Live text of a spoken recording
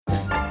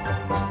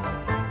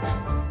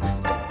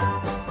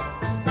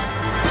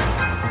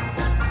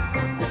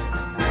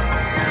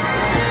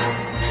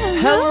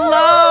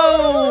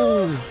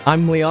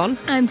I'm Leon.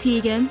 I'm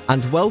Tegan.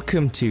 And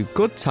welcome to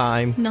Good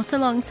Time, Not a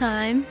Long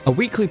Time. A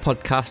weekly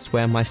podcast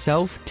where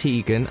myself,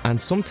 Tegan,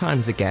 and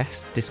sometimes a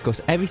guest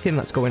discuss everything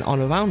that's going on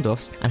around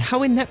us and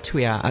how inept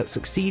we are at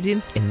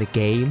succeeding in the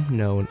game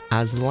known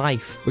as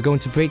life. We're going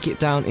to break it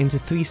down into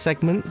 3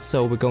 segments,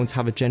 so we're going to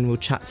have a general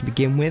chat to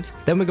begin with,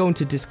 then we're going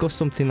to discuss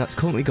something that's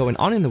currently going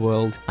on in the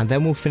world, and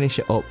then we'll finish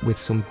it up with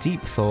some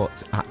deep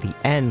thoughts at the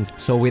end.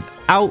 So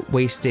without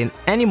wasting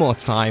any more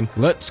time,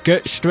 let's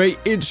get straight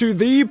into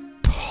the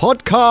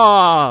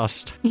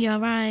podcast. You're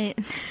right.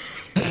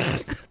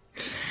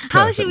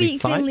 How's your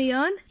week been,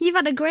 Leon? You've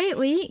had a great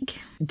week.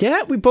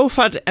 Yeah, we both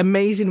had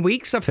amazing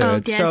weeks, I've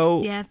heard.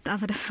 Yeah, I've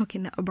had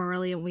a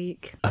brilliant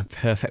week. A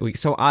perfect week.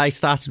 So I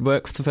started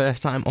work for the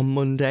first time on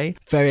Monday.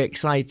 Very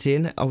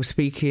exciting. I was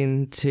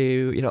speaking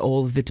to,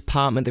 all of the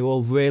department. They were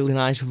all really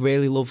nice,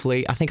 really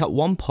lovely. I think at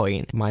one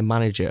point, my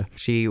manager,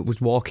 she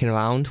was walking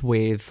around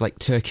with like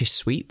Turkish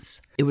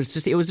sweets. It was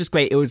just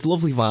great. It was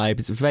lovely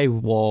vibes. It was very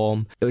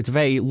warm. It was a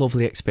very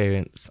lovely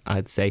experience,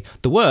 I'd say.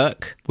 The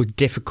work was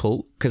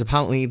difficult because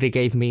apparently they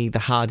gave me the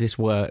hardest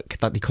work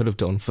that they could have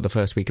done for the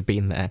first week of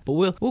being there. But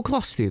we'll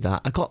gloss through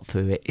that. I got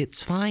through it.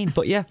 It's fine.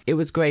 But yeah, it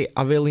was great.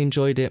 I really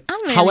enjoyed it.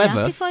 I'm really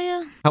happy for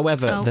you.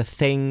 However, the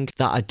thing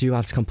that I do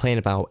have to complain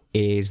about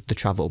is the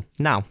travel.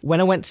 Now, when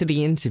I went to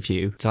the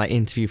interview, for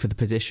the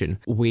position,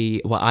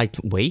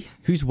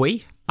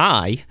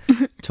 I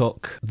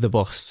took the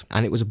bus,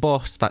 and it was a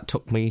bus that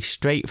took me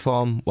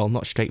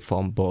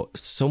but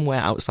somewhere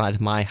outside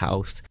of my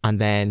house and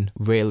then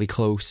really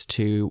close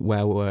to where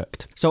I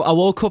worked. So I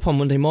woke up on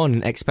Monday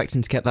morning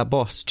expecting to get that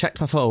bus,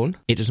 checked my phone,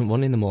 it doesn't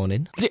run in the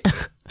morning.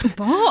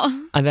 What?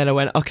 And then I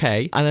went,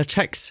 okay, and I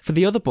checked for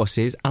the other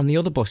buses, and the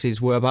other buses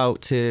were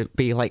about to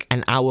be like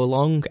an hour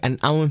long, an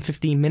hour and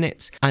 15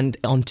 minutes, and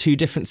on 2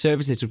 different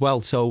services as well.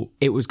 So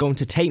it was going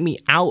to take me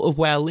out of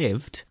where I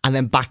lived and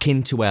then back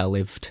into where I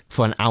lived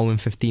for an hour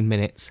and 15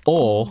 minutes,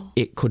 or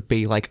it could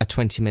be like a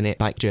 20-minute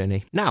bike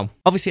journey. Now,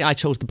 obviously I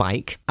chose the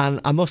bike, and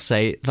I must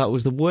say that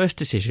was the worst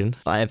decision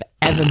that I have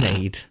ever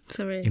made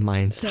in my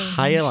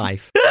entire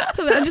life.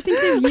 Sorry, I'm just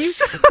thinking of you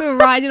were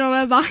riding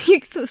on a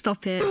bike.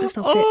 Stop it.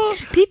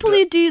 People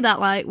who do that,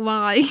 like,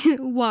 why?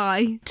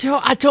 Why?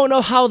 I don't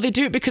know how they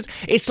do it, because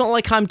it's not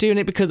like I'm doing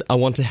it because I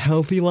want a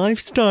healthy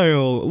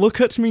lifestyle. Look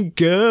at me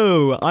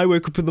go. I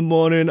wake up in the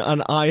morning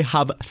and I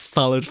have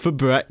salad for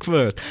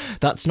breakfast.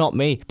 That's not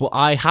me. But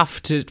I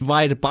have to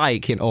ride a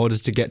bike in order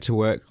to get to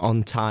work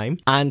on time.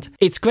 And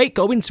it's great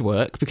going to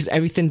work because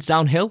everyth's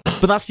downhill.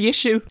 But that's the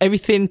issue.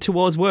 Everything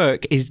towards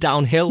work is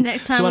downhill.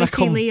 Next time we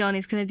see Leon,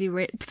 he's going to be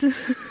ripped.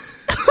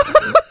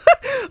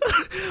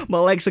 My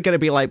legs are going to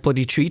be like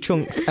bloody tree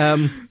trunks.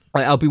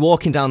 I'll be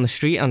walking down the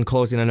street and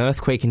causing an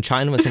earthquake in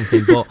China or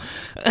something, but...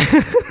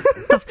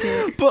 Stop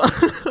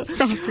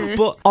it.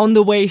 But on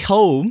the way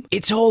home,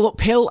 it's all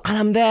uphill, and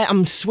I'm there,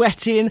 I'm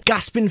sweating,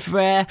 gasping for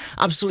air,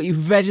 absolutely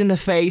red in the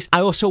face.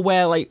 I also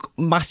wear like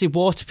massive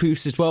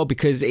waterproofs as well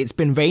because it's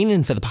been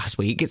raining for the past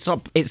week. It's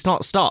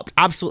not stopped.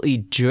 Absolutely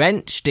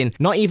drenched in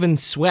not even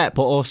sweat,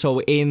 but also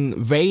in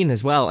rain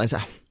as well. And so,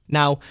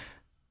 now...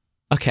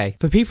 Okay,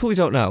 for people who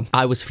don't know,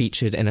 I was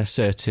featured in a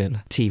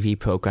certain TV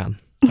programme.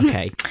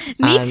 Okay.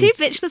 Me too,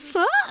 bitch, the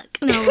fuck?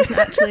 No, I wasn't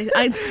actually.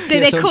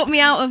 They cut me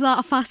out of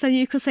that fast, and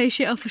you could say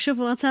shit off a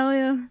shovel, I tell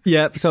you.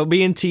 Yeah, so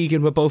me and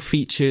Tegan were both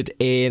featured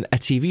in a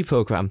TV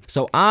programme.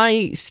 So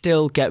I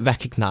still get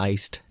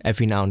recognised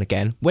every now and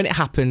again. When it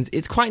happens,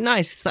 it's quite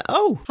nice. It's like,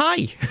 oh,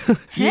 hi.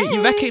 Hey.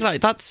 you recognise,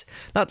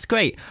 that's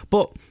great.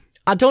 But...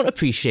 I don't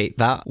appreciate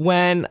that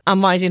when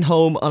I'm riding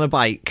home on a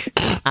bike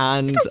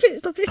and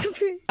Stop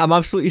it. I'm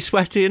absolutely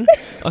sweating.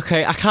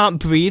 Okay, I can't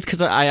breathe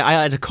because I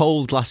had a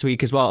cold last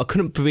week as well. I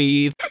couldn't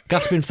breathe,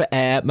 gasping for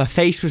air. My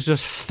face was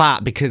just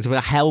fat because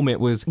the helmet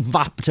was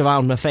wrapped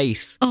around my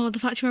face. Oh, the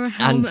fact you wear a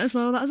helmet as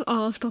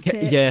well. Stop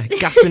it. Yeah,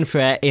 gasping for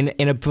air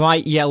in a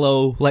bright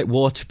yellow, like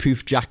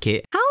waterproof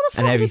jacket. How the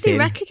fuck did they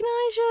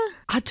recognise you?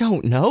 I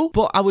don't know,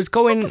 but I was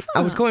going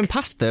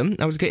past them.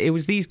 It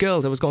was these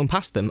girls. I was going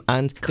past them,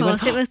 and of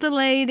course it was the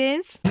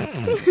ladies.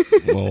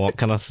 Well, what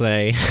can I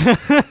say?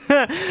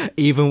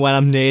 Even when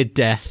I'm near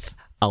death,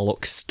 I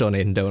look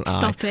stunning, don't I?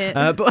 Stop it.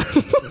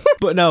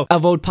 But no, I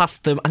rode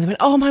past them and they went,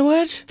 oh my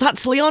word,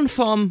 that's Leon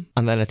from...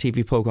 And then a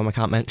TV programme I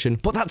can't mention,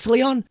 but that's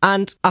Leon.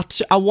 And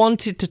I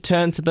wanted to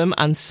turn to them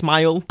and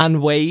smile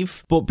and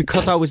wave, but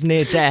because I was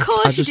near death,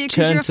 I just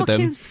turned to them.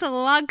 You're a fucking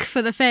slag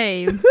for the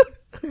fame.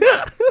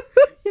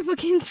 You're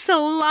fucking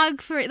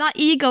slag for it. That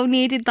ego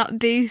needed that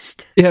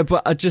boost. Yeah,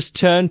 but I just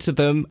turned to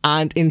them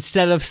and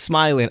instead of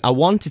smiling, I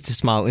wanted to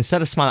smile.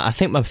 Instead of smiling, I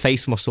think my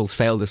face muscles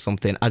failed or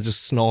something. I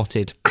just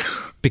snorted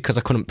because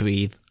I couldn't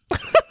breathe.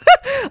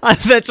 And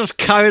they just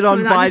carried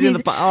on biting the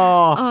back.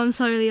 Oh, I'm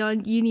sorry,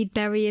 Leon. You need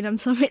burying. I'm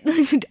sorry.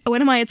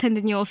 When am I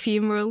attending your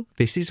funeral?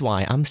 This is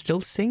why I'm still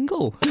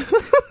single.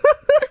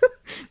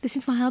 This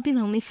is why I'll be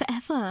lonely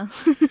forever.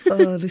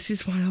 Oh, this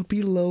is why I'll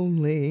be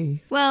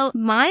lonely. Well,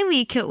 my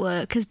week at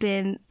work has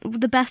been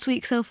the best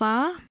week so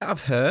far.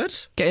 I've heard.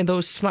 Getting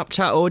those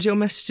Snapchat audio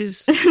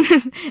messages.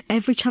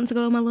 Every chance to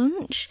go on my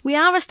lunch. We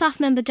are a staff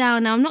member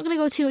down now. I'm not going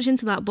to go too much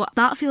into that, but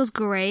that feels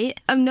great.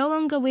 I'm no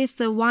longer with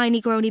the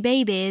whiny, groany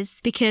babies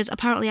because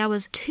apparently I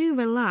was too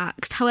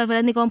relaxed. However,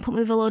 then they go and put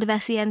me with a load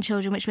of SEN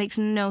children, which makes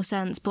no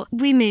sense, but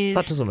we moved.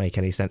 That doesn't make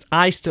any sense.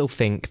 I still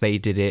think they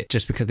did it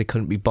just because they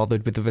couldn't be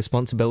bothered with the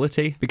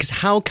responsibility. Because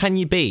how can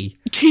you be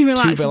too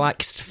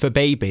relaxed for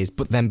babies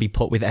but then be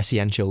put with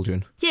SEN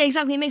children? Yeah,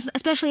 exactly. It makes,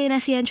 especially an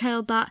SEN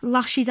child that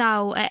lashes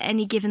out at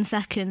any given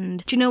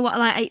second. Do you know what?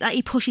 Like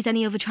he pushes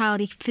any other child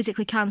he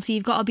physically can, so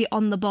you've got to be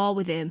on the ball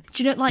with him.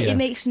 Do you know? Like, It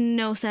makes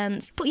no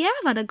sense. But yeah,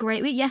 I've had a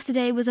great week.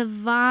 Yesterday was a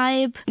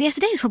vibe.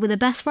 Yesterday was probably the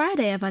best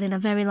Friday I've had in a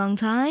very long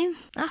time.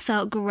 I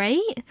felt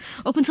great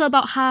up until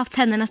about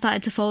 10:30. Then I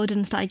started to fold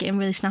and started getting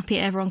really snappy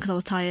at everyone because I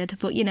was tired.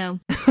 But in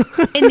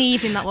the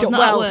evening that was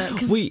not at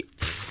work.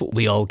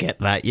 We all get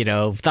that,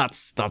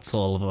 That's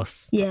all of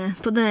us. Yeah,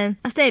 but then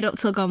I stayed up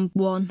till gone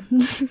 1.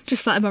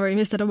 Just sat in my room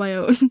instead of my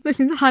own,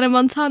 listening to Hannah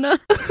Montana.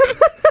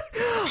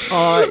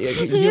 Oh,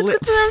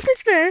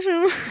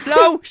 special.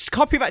 No, it's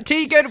copyright.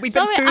 Tegan, we've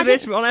been through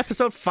this. We're on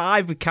episode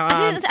 5. We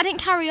can't. I didn't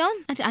carry on.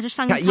 I just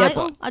sang the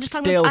title. I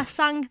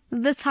sang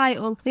the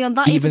title. Leon,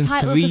 that is the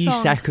title of the song.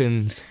 3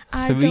 seconds.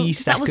 3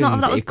 seconds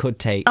it could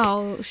take.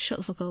 Oh, shut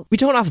the fuck up. We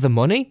don't have the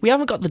money. We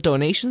haven't got the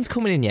donations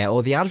coming in yet,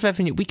 or the ad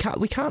revenue. We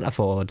can't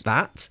afford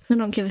that. I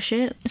don't give a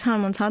shit. It's Hannah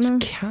Montana.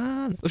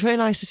 Can't. It was very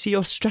nice to see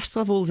your stress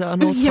levels at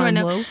an all-time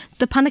low.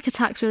 The panic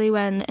attacks really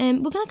went,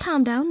 we're going to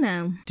calm down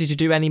now. Did you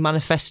do any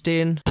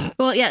manifesting?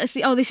 Well, yeah, this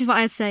is what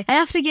I had to say. I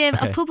have to give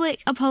a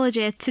public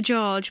apology to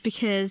George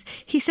because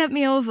he sent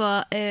me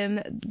over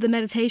the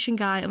meditation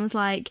guy and was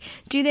like,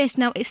 do this.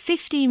 Now, it's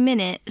 15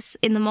 minutes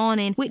in the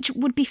morning, which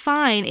would be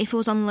fine if I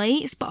was on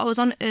late, but I was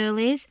on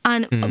earlies.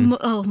 And,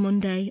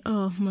 Monday.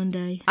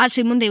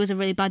 Actually, Monday was a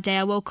really bad day.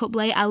 I woke up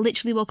late. I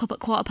literally woke up at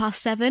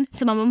 7:15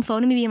 to my mum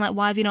phoning me being like,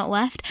 why have you not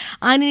left?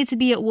 I needed to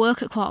be at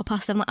work at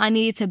 7:15. Like, I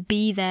needed to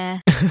be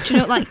there. Do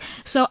you know,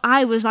 so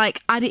I was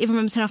like, I didn't even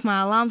remember to turn off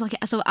my alarms.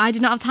 So I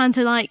did not have time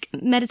to,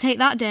 meditate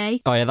that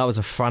day. Oh yeah, that was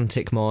a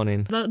frantic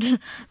morning. The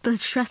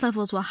stress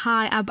levels were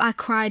high. I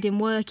cried in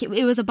work.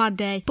 It was a bad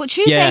day. But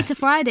Tuesday to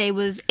Friday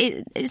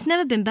it's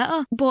never been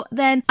better. But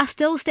then I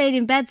still stayed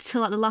in bed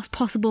till the last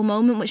possible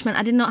moment, which meant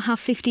I did not have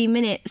 15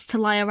 minutes to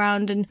lie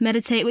around and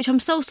meditate, which I'm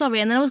so sorry.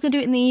 And then I was going to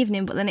do it in the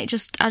evening, but then I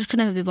just could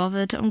never be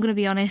bothered. I'm going to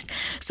be honest.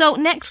 So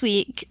next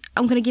week,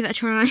 I'm going to give it a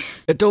try.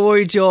 Don't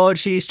worry, George.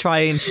 She's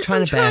trying. She's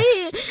trying her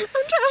best.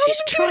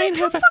 She's trying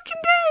her best.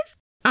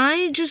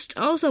 I just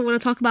also want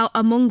to talk about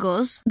Among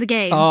Us, the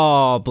game.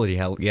 Oh, bloody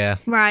hell, yeah.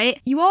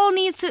 Right? You all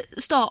need to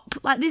stop.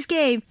 This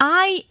game,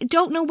 I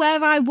don't know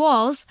where I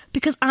was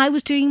because I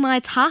was doing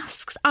my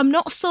tasks. I'm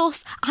not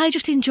sus. I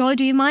just enjoy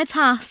doing my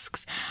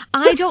tasks.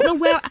 I don't know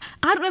where...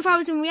 I don't know if I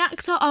was in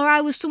Reactor or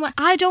I was somewhere...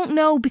 I don't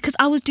know because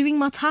I was doing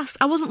my tasks.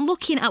 I wasn't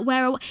looking at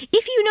where I was.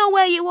 If you know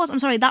where you was, I'm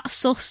sorry, that's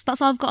sus.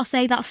 That's all I've got to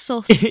say. That's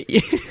sus.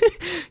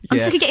 I'm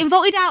sick of getting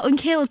voted out and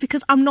killed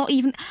because I'm not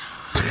even...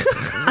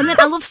 And then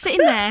I love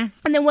sitting there,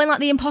 and then when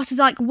the imposters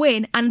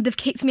win and they've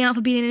kicked me out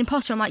for being an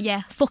imposter, I'm like,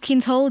 yeah,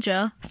 fucking told you,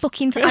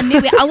 I knew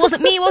it. I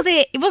wasn't me, was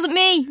it? It wasn't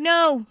me.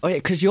 No. Oh yeah,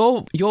 because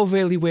you're a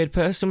really weird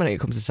person when it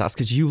comes to tasks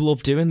because you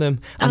love doing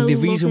them, and the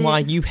reason why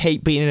you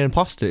hate being an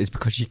imposter is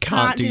because you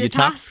can't do your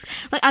tasks.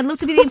 I'd love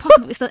to be the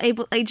imposter, but it's not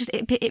able.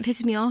 It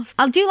pisses me off.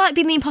 I do like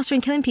being the imposter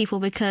and killing people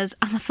because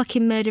I'm a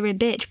fucking murdering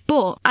bitch.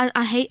 But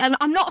I hate.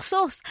 I'm not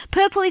sus.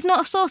 Purple is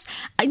not a sus.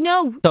 I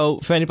know. So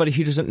for anybody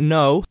who doesn't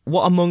know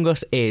what Among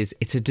Us is,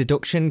 it's a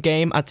deduction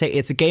game. I'd say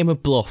it's a game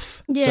of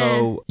bluff. Yeah.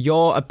 So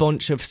you're a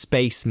bunch of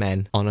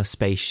spacemen on a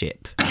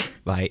spaceship.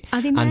 Right,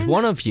 and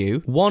one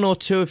or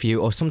two of you,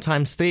 or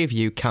sometimes 3 of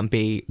you can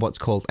be what's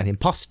called an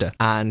imposter,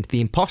 and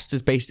the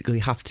imposters basically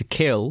have to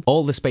kill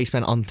all the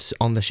spacemen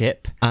on the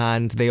ship,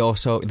 and they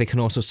can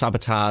also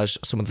sabotage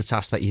some of the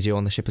tasks that you do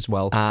on the ship as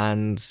well.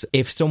 And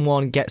if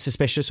someone gets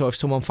suspicious or if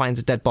someone finds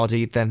a dead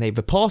body, then they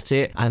report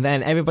it, and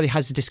then everybody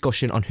has a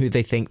discussion on who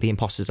they think the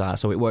imposters are.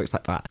 So it works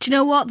like that. Do you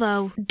know what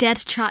though? Dead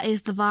chat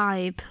is the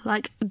vibe.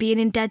 Being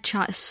in dead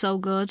chat is so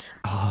good.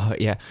 Oh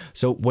yeah.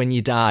 So when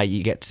you die,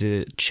 you get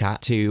to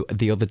chat to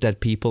the other dead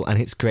people,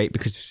 and it's great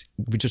because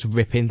we just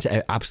rip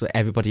into absolutely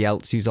everybody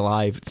else who's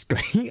alive. It's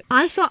great.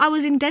 I thought I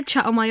was in dead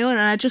chat on my own,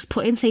 and I just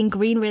put in saying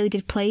green really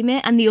did play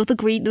me, and the other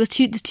green, there's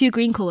two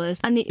green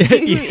colours, and it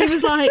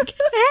was like,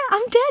 yeah,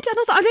 I'm dead, and I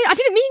was like, I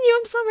didn't mean you,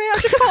 I'm sorry, I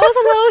just thought I was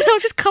alone, I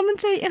was just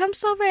commentating, I'm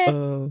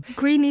sorry.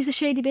 Green is a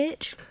shady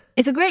bitch.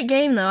 It's a great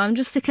game though. I'm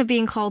just sick of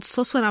being called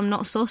sus when I'm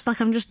not sus.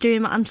 I'm just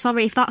doing I'm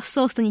sorry, if that's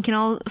sus then you can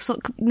all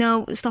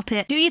no, stop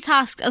it. Do your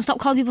task and stop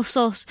calling people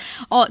sus.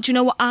 Or do you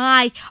know what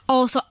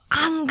also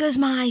angers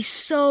my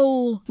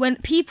soul? When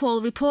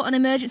people report an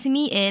emergency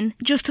meeting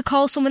just to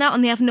call someone out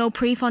and they have no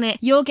proof on it.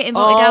 You're getting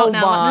voted out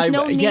now. There's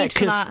no need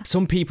for that.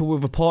 Some people will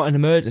report an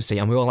emergency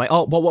and we're all like,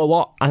 oh,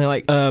 what? And they're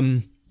like,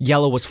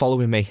 yellow was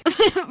following me.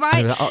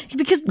 Right? like, oh,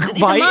 because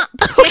it's right, a map.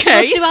 We have to go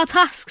okay. to do our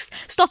tasks.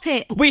 Stop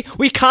it.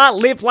 We can't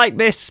live like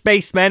this,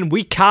 spacemen.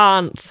 We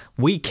can't.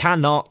 We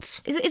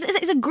cannot.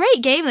 It's a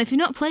great game. If you've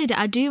not played it,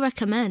 I do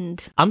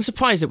recommend. I'm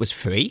surprised it was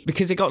free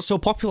because it got so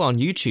popular on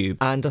YouTube,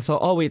 and I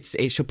thought, oh, it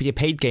should be a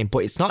paid game, but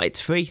it's not.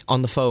 It's free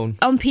on the phone.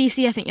 On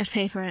PC, I think you have to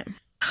pay for it.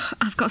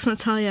 I've got something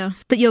to tell you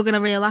that you're going to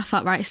really laugh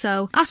at, right?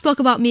 So, I spoke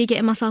about me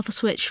getting myself a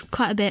Switch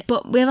quite a bit,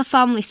 but we have a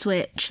family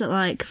Switch that,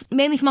 like,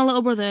 mainly for my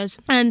little brothers,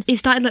 and he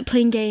started, like,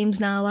 playing games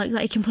now, like,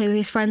 that he can play with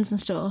his friends and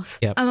stuff.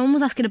 Yep. And my mum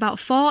was asking about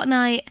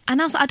Fortnite, and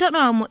I was like, I don't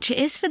know how much it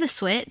is for the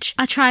Switch.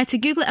 I tried to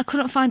Google it, I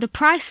couldn't find a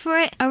price for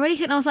it or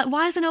anything, and I was like,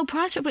 why is there no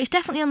price for it? But it's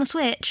definitely on the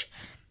Switch.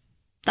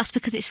 That's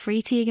because it's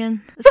free to you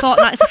again.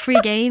 Fortnite's a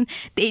free game.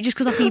 It just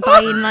goes off you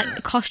buying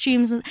like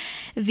costumes and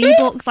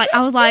V-Bucks. Like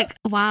I was like,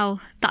 wow,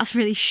 that's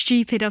really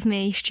stupid of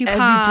me.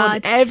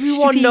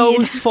 Everyone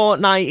knows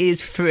Fortnite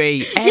is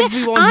free.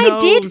 Everyone knows. I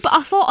did, but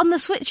I thought on the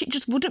Switch it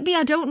just wouldn't be.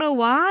 I don't know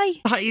why.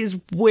 That is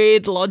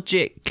weird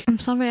logic. I'm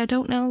sorry, I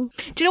don't know.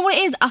 Do you know what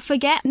it is? I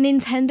forget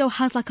Nintendo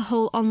has like a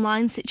whole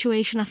online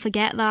situation. I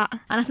forget that,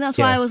 and I think that's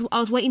why I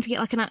was waiting to get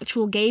like an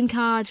actual game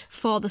card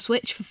for the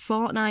Switch for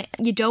Fortnite.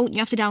 You don't. You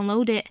have to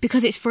download it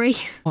because it's free.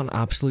 What an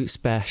absolute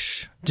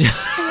spesh. I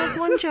have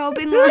one job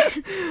in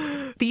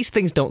life. These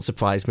things don't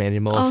surprise me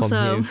anymore also,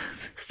 from you.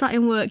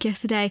 Starting work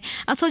yesterday.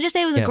 I told you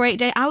yesterday was a great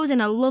day. I was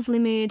in a lovely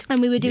mood and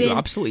we were doing... You were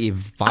absolutely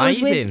vibing. I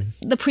was with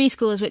the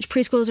preschoolers, which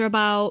preschoolers are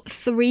about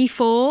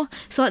 3-4.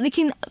 So like they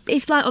can,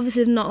 if like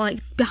obviously they're not like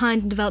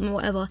behind in development or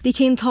whatever, they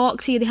can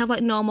talk to you, they have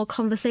like normal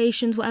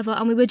conversations, whatever.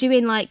 And we were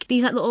doing like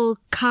these like little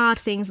card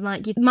things and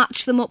like you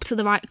match them up to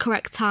the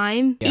correct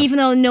time. Yeah. Even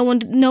though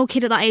no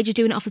kid at that age is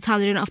doing it off the time,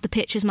 they're doing it off the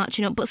pictures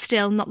matching up, but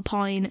still not the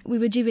point. We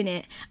were doing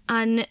it.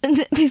 And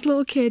this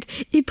little kid,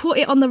 he put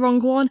it on the wrong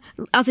one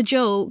as a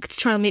joke to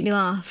try and make me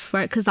laugh,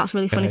 right? Because that's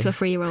really funny to a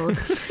 3-year-old.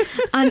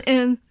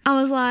 And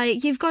I was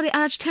like, you've got it.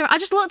 I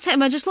just looked at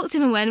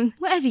him and went,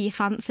 whatever you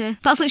fancy.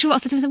 That's literally what I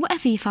said to him. I said,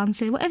 whatever you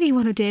fancy, whatever you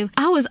want to do.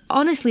 I was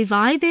honestly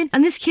vibing.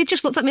 And this kid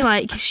just looked at me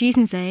like, she's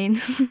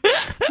insane.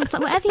 I was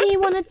like, whatever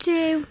you want to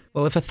do.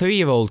 Well, if a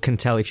 3-year-old can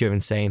tell if you're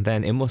insane,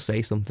 then it must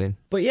say something.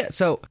 But yeah,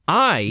 so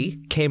I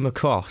came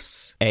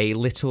across a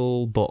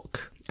little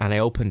book. And I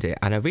opened it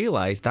and I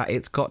realised that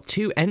it's got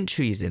 2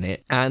 entries in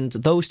it. And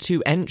those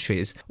 2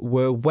 entries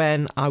were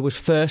when I was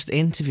first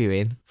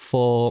interviewing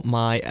for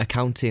my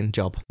accounting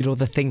job. You know,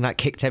 the thing that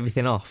kicked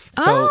everything off.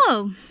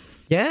 Oh!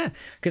 Yeah,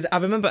 because I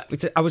remember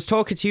I was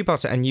talking to you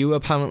about it and you were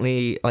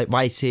apparently like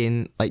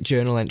writing like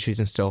journal entries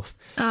and stuff.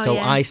 Oh, so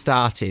yeah. I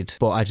started,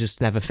 but I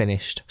just never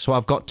finished. So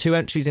I've got 2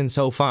 entries in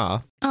so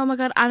far. Oh my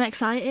God, I'm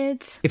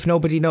excited. If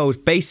nobody knows,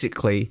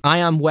 basically, I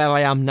am where I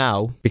am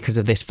now because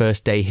of this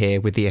first day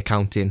here with the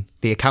accounting.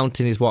 The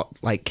accounting is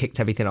what like kicked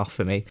everything off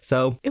for me.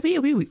 So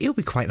it'll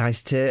be quite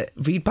nice to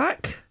read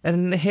back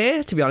and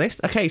hear, to be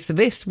honest. Okay, so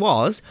this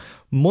was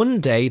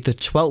Monday, the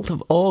 12th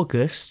of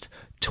August,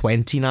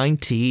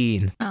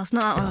 2019. Oh, it's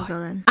not that long ago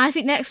then. I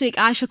think next week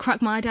I should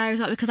crack my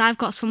diaries out because I've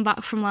got some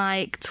back from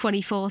like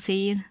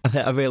 2014.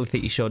 I really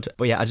think you should.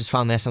 But yeah, I just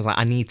found this. I was like,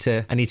 I need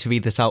to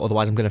read this out,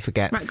 otherwise I'm going to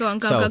forget. Right,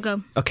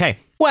 go. Okay.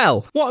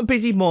 Well, what a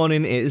busy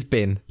morning it has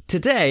been.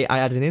 Today, I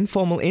had an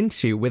informal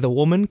interview with a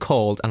woman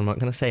called, and I'm not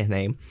going to say her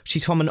name.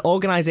 She's from an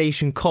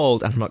organisation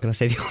called, and I'm not going to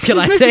say the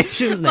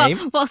organisation's name.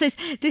 What's this?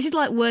 This is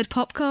like word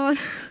popcorn.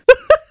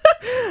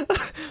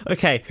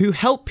 Okay, who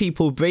help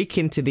people break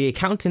into the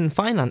accounting and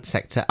finance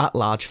sector at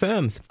large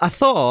firms. I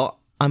thought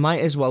I might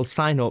as well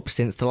sign up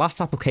since the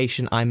last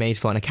application I made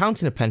for an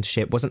accounting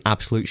apprenticeship was an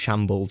absolute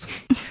shambles.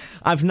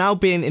 I've now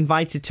been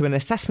invited to an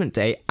assessment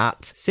day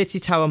at City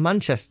Tower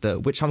Manchester,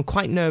 which I'm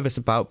quite nervous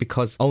about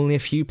because only a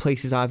few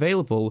places are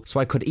available,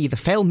 so I could either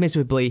fail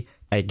miserably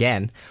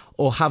again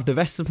or have the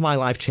rest of my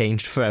life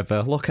changed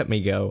forever. Look at me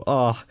go.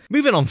 Oh,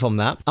 moving on from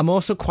that, I'm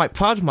also quite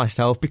proud of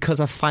myself because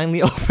I've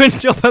finally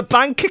opened up a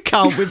bank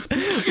account with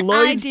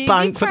Lloyds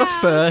Bank for the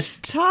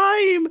first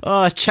time.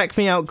 Oh, check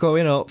me out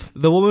growing up.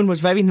 The woman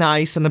was very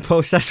nice and the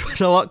process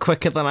was a lot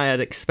quicker than I had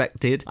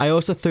expected. I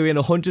also threw in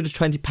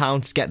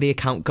 £120 to get the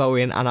account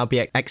going and I'll be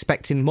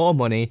expecting more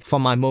money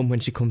from my mum when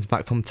she comes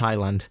back from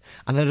Thailand.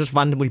 And then I just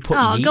randomly put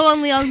Yeet go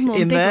on Leon's mum,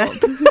 in big there.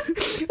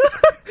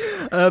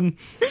 Up.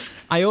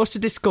 I also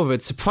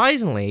discovered,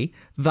 surprisingly,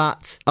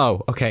 that...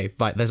 Oh, okay,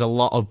 right, there's a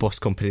lot of bus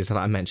companies that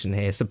I mentioned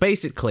here. So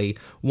basically,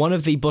 one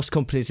of the bus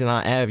companies in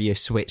our area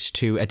switched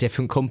to a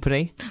different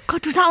company.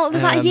 God,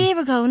 was that a year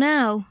ago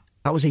now?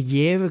 That was a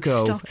year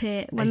ago. Stop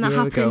it. When that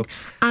happened,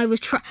 I was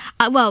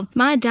well,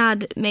 my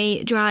dad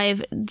may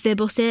drive the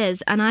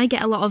buses and I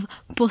get a lot of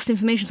bus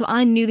information, so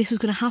I knew this was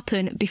going to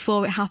happen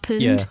before it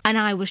happened. Yeah. And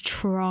I was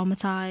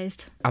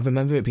traumatised. I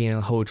remember it being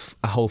a whole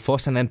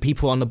fuss, and then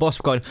people on the bus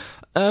were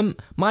going,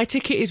 my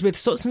ticket is with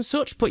such and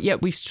such, but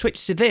yet we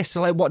switched to this,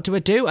 so like, what do I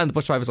do? And the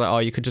bus driver was like, oh,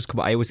 you could just come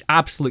back. It was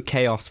absolute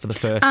chaos for the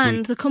first And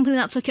week. the company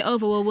that took it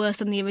over were worse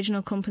than the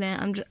original company.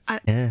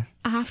 Yeah.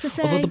 I have to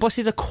say. Although the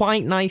buses are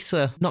quite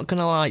nicer, not going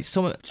to lie. You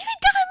think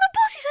Diamond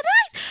buses are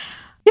nice?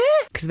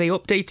 Yeah, because they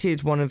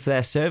updated one of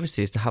their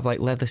services to have like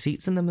leather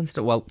seats in them and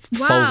stuff. Well,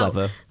 Wow. faux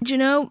leather. Do you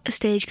know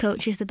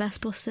Stagecoach is the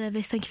best bus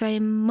service? Thank you very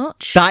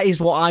much. That is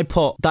what I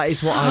put.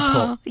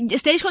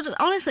 Stagecoach,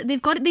 honestly,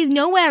 they've got it. They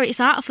know where it's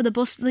at for the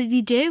bus. They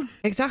do.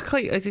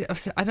 Exactly.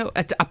 I know.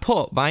 I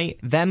put, right,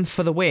 them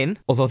for the win,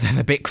 although they're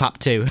a bit crap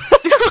too.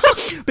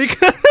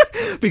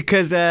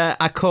 because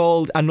I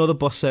called another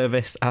bus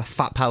service a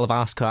fat pile of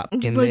arse crap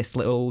in this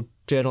little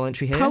journal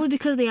entry here. Probably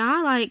because they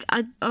are like,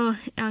 it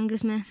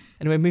angers me.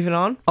 Anyway, moving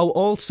on. Oh,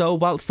 also,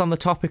 whilst on the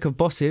topic of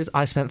buses,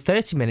 I spent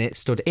 30 minutes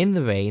stood in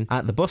the rain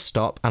at the bus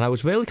stop, and I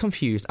was really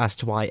confused as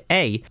to why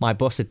A, my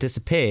bus had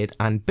disappeared,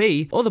 and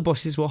B, other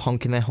buses were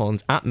honking their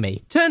horns at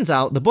me. Turns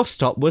out the bus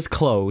stop was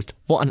closed.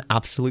 What an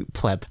absolute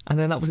pleb. And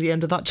then that was the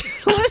end of that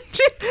journal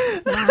entry.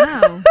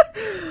 Wow.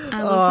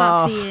 I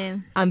love that for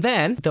you. And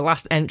then the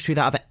last entry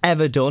that I've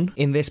ever done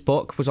in this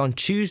book was on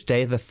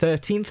Tuesday, the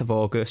 13th of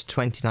August,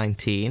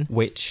 2019,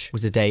 which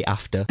was a day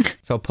after.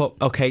 So I put,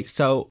 okay,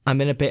 so I'm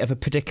in a bit of a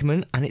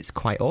predicament and it's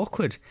quite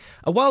awkward.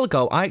 A while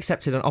ago, I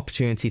accepted an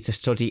opportunity to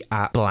study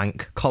at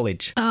blank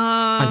college.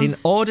 And in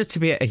order to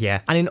be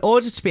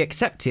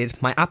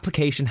accepted, my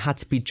application had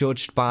to be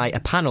judged by a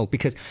panel,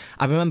 because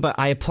I remember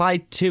I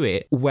applied to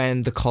it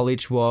when the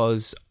college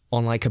was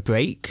on like a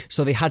break,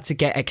 so they had to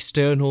get an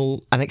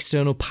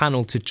external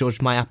panel to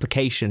judge my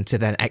application to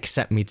then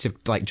accept me to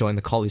like join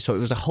the college. So it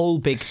was a whole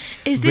big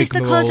Is this the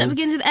rigmarole. college that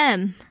begins with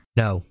M?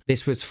 No,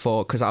 this was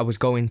because I was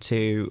going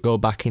to go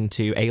back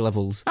into A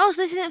levels. Oh,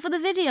 so this isn't for the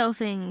video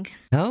thing?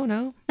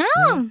 No.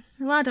 Oh,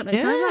 well, I don't know what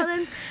to talk about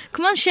then.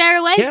 Come on, share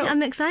away. Yeah.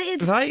 I'm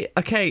excited. Right,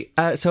 okay.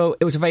 So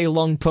it was a very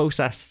long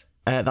process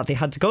that they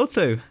had to go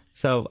through.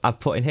 So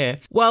I've put in here.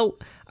 Well,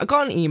 I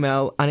got an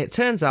email and it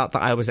turns out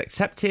that I was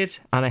accepted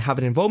and I have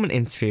an enrolment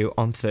interview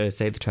on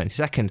Thursday the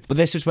 22nd. But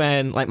this was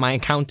when like my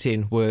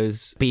accounting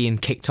was being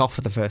kicked off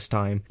for the first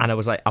time. And I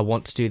was like, I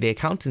want to do the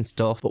accounting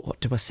stuff, but what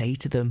do I say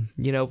to them?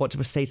 You know, what do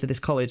I say to this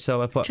college?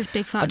 So I put, Just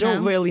big fat I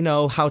don't no. really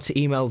know how to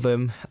email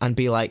them and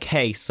be like,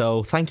 hey,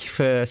 so thank you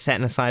for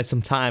setting aside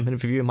some time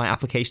and reviewing my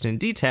application in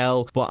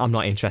detail, but I'm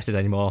not interested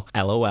anymore.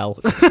 LOL.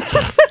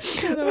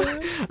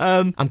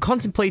 I'm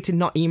contemplating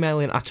not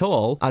emailing at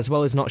all, as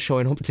well as not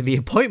showing up to the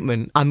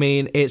appointment. I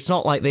mean, it's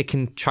not like they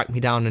can track me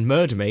down and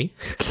murder me.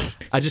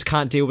 I just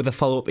can't deal with a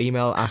follow-up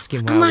email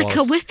asking where I'm I like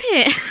was. a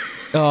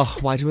whippet. Oh,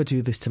 why do I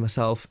do this to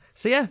myself?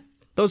 So yeah,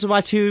 those are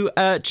my two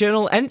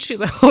journal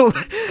entries. I hope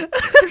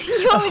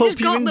You only just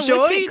you got the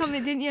enjoyed. whippet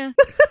coming, didn't you?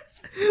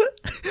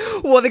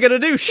 What are they going to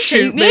do?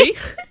 Shoot me? me?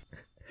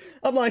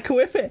 I'm like a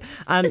whippet.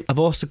 And I've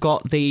also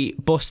got the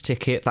bus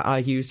ticket that I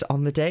used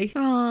on the day.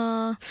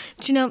 Aw.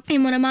 Do you know,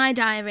 in one of my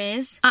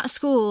diaries at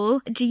school,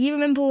 do you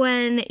remember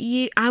when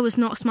I was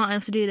not smart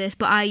enough to do this,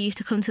 but I used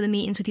to come to the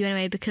meetings with you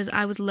anyway because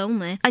I was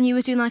lonely, and you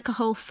were doing like a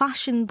whole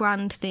fashion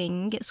brand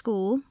thing at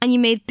school, and you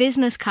made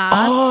business cards.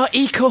 Oh,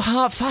 Eco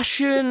Heart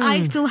Fashion.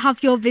 I still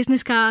have your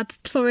business card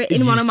for it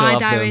in You one of still my have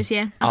diaries,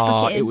 them? yeah. I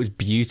stuck it in. It was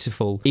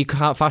beautiful. Eco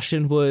Heart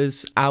Fashion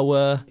was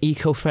our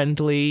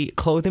eco-friendly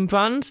clothing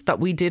brand that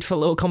we did for a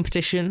little competition.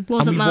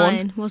 Wasn't and we won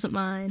mine. Wasn't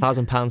mine.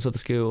 £1,000 for the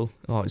school.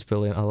 Oh, it was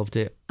brilliant. I loved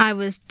it. I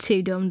was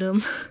too dumb.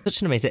 Such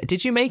an amazing.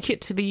 Did you make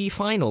it to the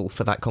final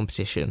for that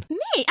competition? Me?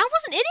 I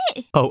wasn't in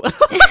it. Oh.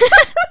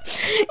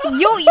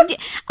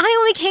 I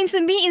only came to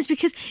the meetings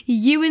because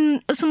you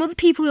and some other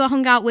people who I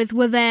hung out with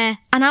were there,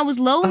 and I was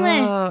lonely.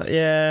 Oh,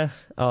 yeah.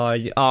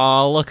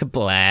 Oh, look at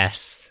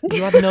bless.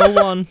 You had no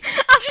one.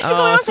 I've just been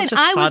going on saying such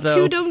a I was saddo.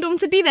 too dumb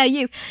to be there.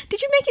 You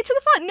did you make it to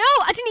the final? No,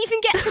 I didn't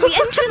even get to the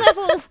entry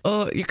level.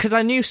 Oh, because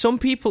I knew some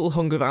people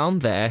hung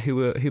around there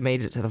who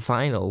made it to the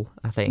final,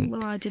 I think.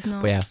 Well, I did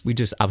not. But yeah, we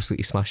just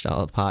absolutely smashed it out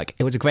of the park.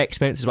 It was a great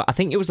experience as well. I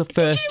think it was the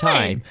first you win?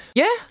 time.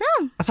 Yeah.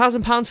 Oh.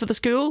 £1,000 for the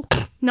school.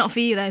 Not for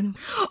you then.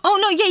 Oh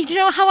no, yeah. Do you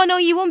know how I know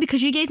you won?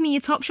 Because you gave me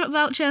your Topshop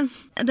voucher.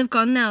 They've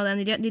gone now. Then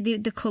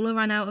the colour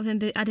ran out of them,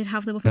 but I did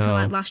have them up until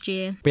like last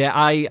year. But yeah,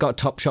 I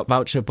got a Topshop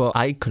voucher, but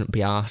I couldn't be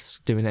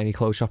arsed doing any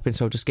clothes shopping,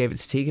 so I just gave it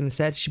to Tegan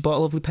instead. She bought a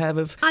lovely pair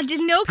of I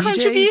did no PJs.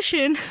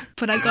 contribution,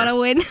 but I got a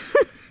win.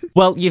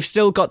 Well, you've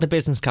still got the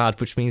business card,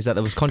 which means that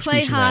there was Play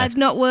contribution hard, there.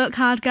 not work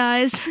hard,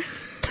 guys.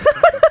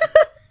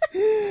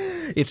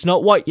 It's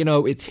not what you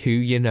know, it's who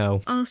you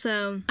know.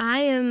 Also,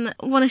 I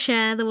want to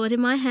share the word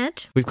in my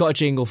head. We've got a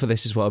jingle for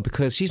this as well,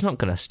 because she's not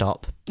going to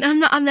stop.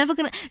 I'm never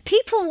gonna.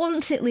 People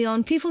want it,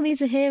 Leon. People need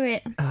to hear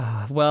it.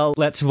 Well,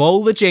 let's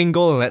roll the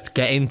jingle and let's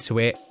get into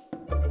it.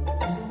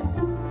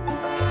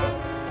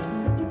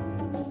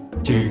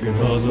 Tegan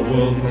has a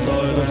world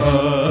inside her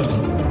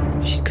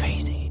head. She's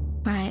crazy.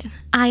 Right.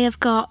 I have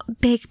got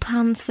big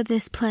plans for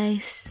this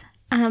place,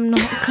 and I'm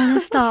not gonna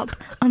stop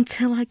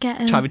until I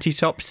get 'em. Charity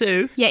Shop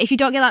Sue. Yeah, if you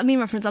don't get that meme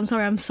reference, I'm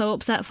sorry, I'm so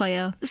upset for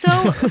you. So,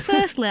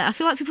 firstly, I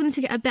feel like people need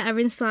to get a better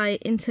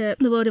insight into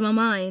the world in my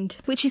mind,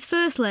 which is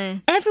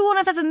firstly, everyone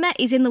I've ever met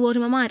is in the world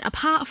in my mind,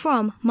 apart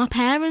from my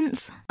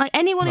parents. Like,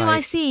 anyone who I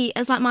Right. see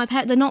as, like, my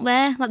parents, they're not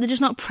there. Like, they're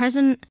just not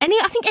present. I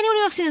think anyone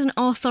who I've seen as an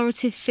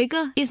authoritative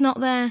figure is not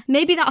there.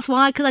 Maybe that's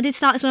why, because I did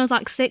start this when I was,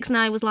 like, 6, and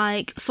I was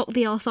like, fuck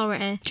the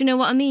authority. Do you know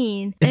what I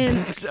mean?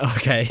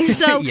 Okay.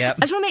 So, Yep.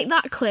 I just want to make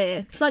that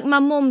clear. So, like, my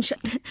mum,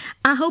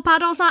 I hope I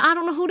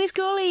don't know who this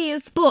girl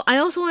is. But I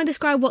also want to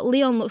describe what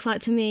Leon looks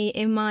like to me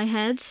in my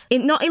head.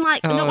 Not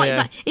like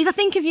that. If I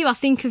think of you, I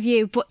think of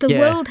you. But the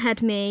world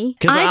head me,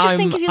 I just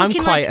think of you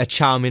looking I'm quite a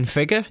charming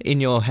figure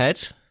in your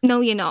head.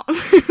 No, you're not.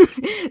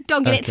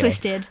 Don't get it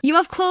twisted. You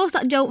have clothes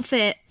that don't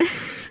fit.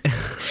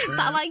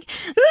 that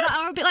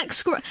are a bit like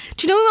Do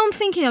you know what I'm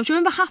thinking of? Do you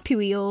remember Happy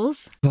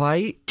Wheels?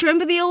 Right. Do you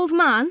remember the old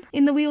man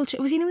in the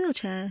wheelchair? Was he in a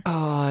wheelchair?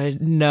 Oh,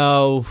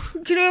 no.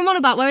 Do you know what I'm on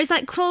about? Where his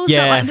like clothes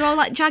that they're all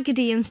like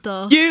jaggedy and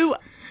stuff.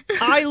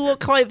 I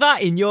look like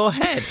that in your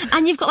head.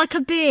 And you've got like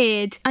a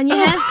beard and your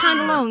hair's kind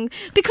of long.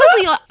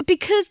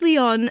 Because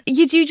Leon,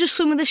 you do just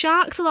swim with the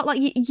sharks a lot. Like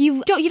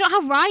you don't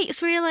have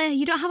rights, really.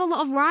 You don't have a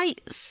lot of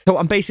rights. So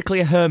I'm basically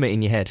a hermit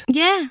in your head?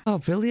 Yeah. Oh,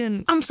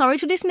 brilliant. I'm sorry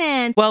to this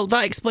man. Well,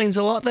 that explains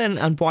a lot then,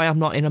 and why I'm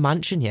not in a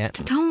mansion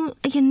yet.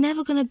 You're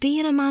never going to be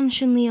in a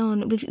mansion,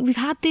 Leon. We've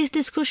had this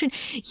discussion.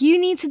 You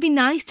need to be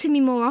nice to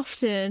me more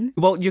often.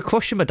 Well, you're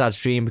crushing my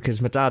dad's dream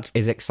because my dad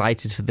is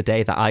excited for the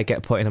day that I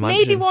get put in a mansion.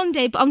 Maybe one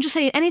day, but I'm just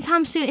saying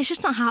anytime soon, it's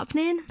just not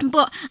happening.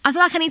 But I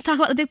feel like I need to talk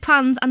about the big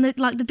plans and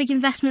the big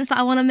investments that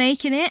I want to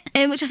make in it,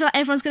 which I feel like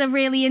everyone's going to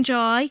really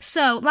enjoy.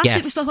 So last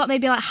week we spoke about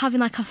maybe like having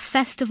like a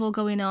festival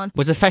going on.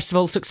 Was the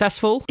festival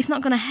successful? It's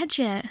not going ahead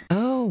yet.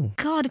 Oh.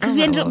 God, because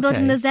we ended up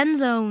building the Zen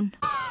Zone.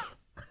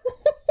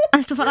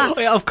 And stuff like that. Oh,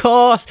 yeah, of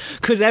course,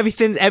 because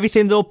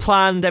everything's all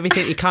planned.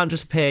 Everything, you can't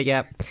just appear.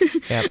 Yep.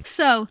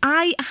 So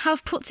I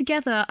have put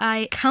together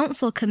a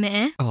council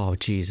committee. Oh,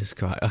 Jesus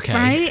Christ! Okay.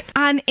 Right,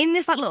 and in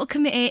this like little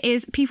committee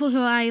is people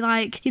who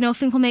I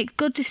think will make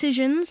good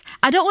decisions.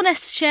 I don't want to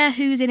share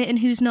who's in it and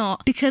who's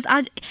not because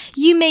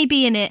you may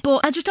be in it,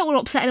 but I just don't want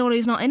to upset anyone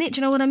who's not in it.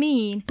 Do you know what I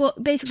mean?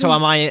 But basically, so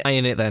am I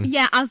in it then?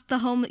 Yeah, as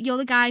you're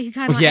the guy who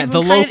kind of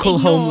the local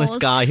homeless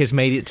guy has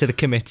made it to the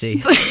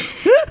committee.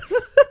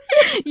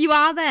 You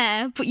are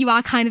there, but you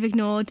are kind of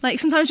ignored. Like,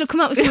 sometimes you'll come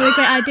up with some really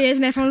great ideas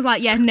and everyone's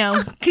like, yeah,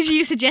 no, because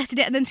you suggested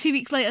it, and then 2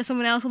 weeks later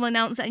someone else will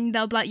announce it and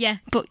they'll be like, yeah,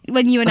 but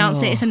when you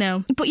announce it, it's a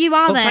no. But you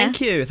are there.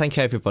 Thank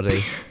you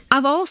everybody.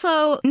 I've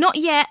also, not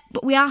yet,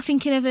 but we are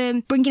thinking of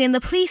bringing in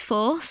the police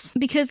force,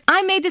 because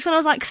I made this when I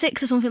was like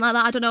 6 or something like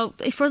that. I don't know,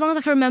 for as long as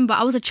I can remember.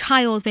 I was a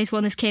child basically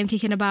when this came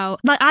kicking about.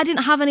 Like, I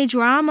didn't have any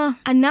drama,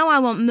 and now I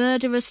want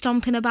murderers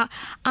stomping about.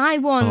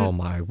 Oh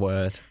my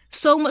word.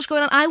 So much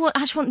going on. I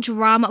just want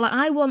drama. Like,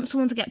 I want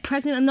someone to get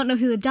pregnant and not know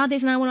who the dad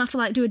is, and I want to have to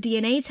like do a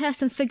DNA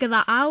test and figure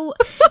that out.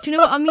 Do you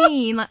know what I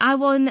mean? Like, I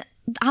want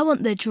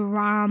the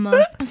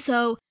drama.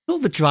 So all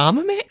the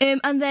drama, mate.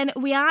 And then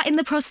we are in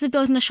the process of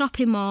building a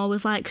shopping mall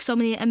with like so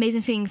many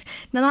amazing things.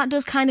 Now that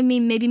does kind of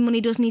mean maybe money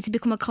does need to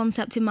become a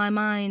concept in my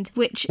mind,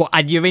 which... Well,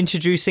 and you're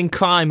introducing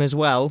crime as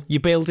well.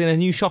 You're building a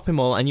new shopping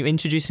mall and you're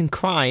introducing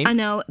crime. I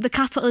know, the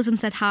capitalism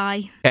said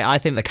hi. I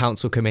think the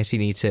council committee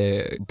need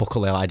to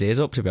buckle their ideas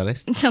up, to be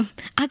honest. So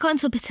I got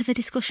into a bit of a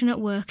discussion at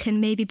work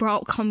and maybe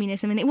brought up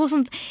communism, and it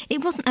wasn't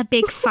a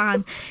big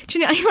fan. Do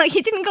you know, like,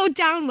 it didn't go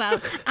down well,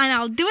 and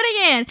I'll do it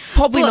again.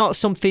 Probably not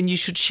something you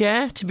should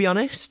share, to be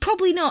honest.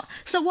 Probably not.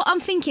 So what I'm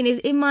thinking is,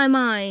 in my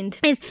mind,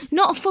 is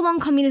not full-on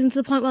communism to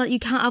the point where like, you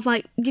can't have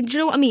like... Do you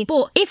know what I mean?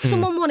 But if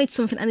someone wanted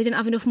something and they didn't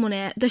have enough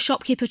money, the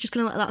shopkeeper's just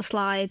going to let that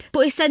slide.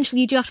 But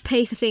essentially, you do have to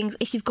pay for things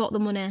if you've got the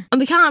money. And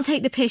we can't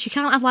take the piss. You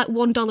can't have like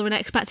 $1 and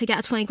expect to get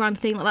a 20 grand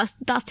thing. Like,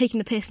 that's taking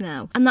the piss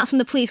now. And that's when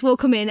the police will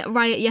come in,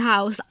 riot your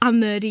house and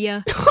murder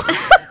you.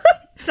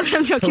 Sorry,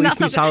 I'm joking. Police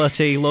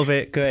brutality, love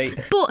it, great.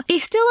 But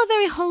it's still a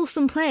very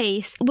wholesome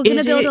place. We're going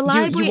to build a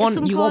library at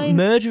some point. You want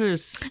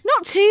murderers?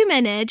 Not too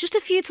many, just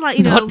a few to like,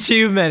 you know... Not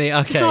too many,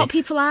 okay. To sort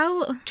people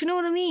out. Do you know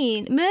what I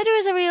mean? Murder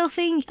is a real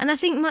thing, and I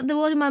think the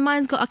word in my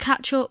mind's got to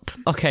catch up.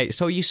 Okay,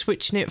 so you're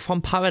switching it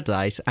from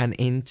Paradise and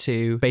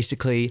into,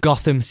 basically,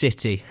 Gotham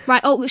City.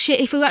 Right, oh shit,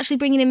 if we were actually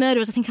bringing in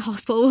murderers, I think a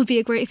hospital would be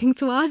a great thing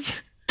to add.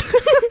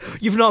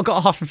 You've not got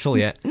a hospital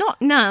yet? No.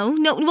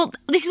 Well,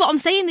 this is what I'm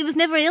saying. There was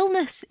never an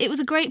illness. It was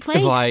a great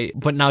place. Right,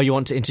 but now you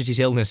want to introduce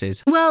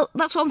illnesses? Well,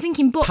 that's what I'm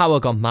thinking, but... Power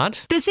gone mad?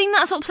 The thing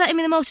that's upsetting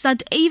me the most is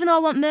even though I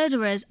want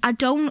murderers, I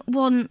don't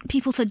want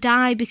people to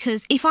die,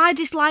 because if I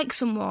dislike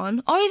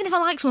someone, or even if I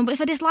like someone, but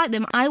if I dislike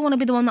them, I want to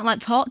be the one that,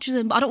 like, tortures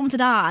them, but I don't want them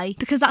to die,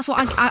 because that's what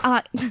I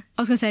like... I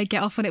was going to say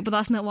get off on it, but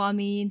that's not what I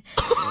mean.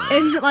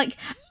 Like...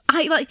 do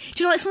you know,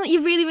 like, something that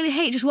you really, really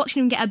hate, just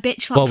watching him get a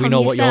bitch slap from yourself? Well, we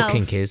know what your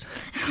kink is.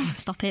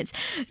 Stop it.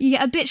 You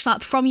get a bitch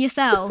slap from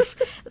yourself.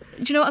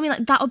 Do you know what I mean?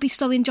 Like, that would be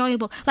so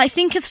enjoyable. Like,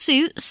 think of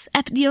Suits,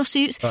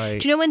 Suits. Right.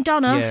 Do you know when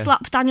Donna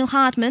slapped Daniel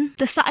Hardman?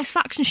 The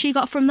satisfaction she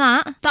got from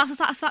that, that's the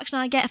satisfaction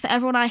I get for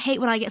everyone I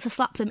hate when I get to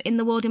slap them in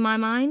the world in my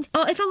mind.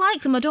 Or if I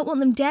like them, I don't want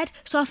them dead.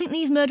 So I think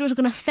these murderers are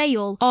going to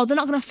fail. Or they're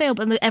not going to fail,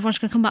 but everyone's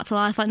going to come back to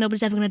life. Like,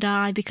 nobody's ever going to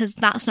die, because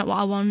that's not what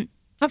I want.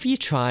 Have you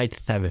tried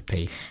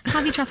therapy?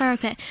 Have you tried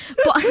therapy?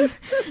 But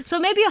so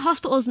maybe a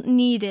hospital's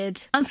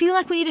needed. I'm feeling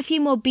like we need a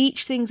few more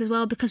beach things as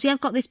well, because we have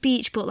got this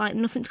beach, but like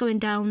nothing's going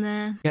down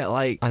there. Get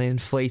like an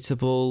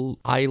inflatable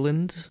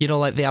island, you know,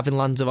 like they have in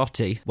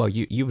Lanzarote. Well,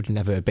 you would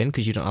never have been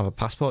because you don't have a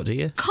passport, do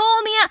you?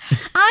 Call me out.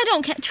 I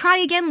don't care. Try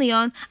again,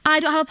 Leon. I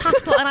don't have a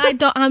passport,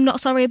 and I'm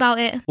not sorry about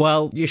it.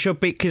 Well, you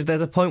should be, because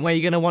there's a point where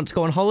you're going to want to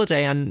go on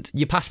holiday and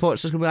your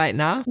passport's just going to be like,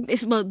 nah.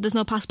 Well, there's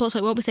no passport, so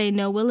it won't be saying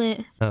no, will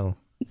it? Oh.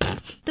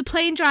 The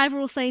plane driver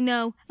will say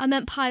no. I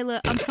meant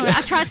pilot. I'm sorry.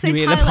 I tried to say you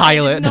mean pilot. the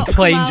pilot, the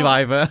plane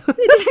driver. It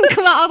didn't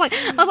come out.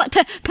 I was like,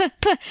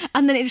 p,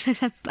 and then it just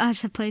said, I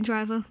just said plane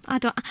driver.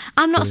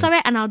 I'm not sorry,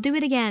 and I'll do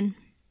it again.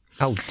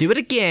 I'll do it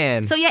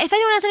again. So yeah, if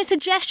anyone has any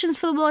suggestions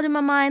for the World in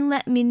My Mind,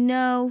 let me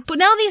know. But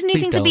now these new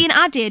things are being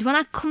added, when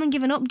I come and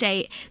give an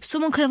update,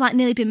 someone could have like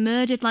nearly been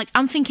murdered. Like,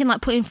 I'm thinking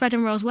like putting Fred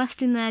and Rose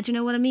West in there. Do you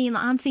know what I mean?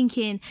 Like, I'm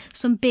thinking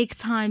some big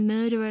time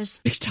murderers.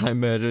 Big time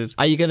murderers.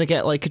 Are you going to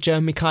get like a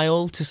Jeremy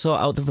Kyle to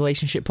sort out the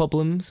relationship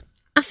problems?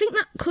 I think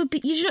that could be.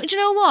 Do you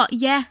know what?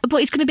 Yeah,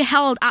 but it's going to be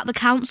held at the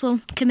council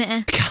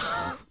committee.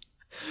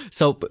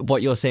 So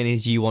what you're saying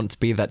is you want to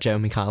be that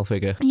Jeremy Kyle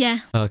figure? Yeah.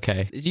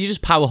 Okay. You're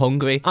just power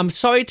hungry. I'm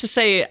sorry to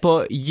say it,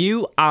 but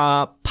you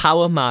are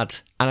power mad,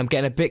 and I'm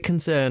getting a bit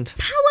concerned.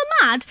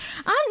 Power mad?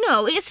 I don't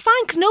know. It's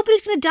fine, because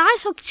nobody's going to die,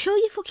 so chill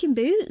your fucking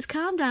boots.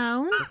 Calm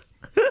down.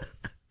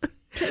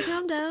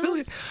 Calm down.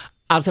 Brilliant.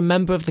 As a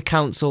member of the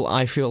council,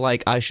 I feel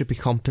like I should be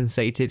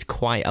compensated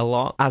quite a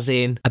lot, as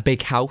in a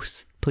big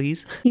house,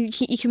 please. You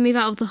can move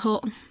out of the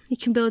hut. You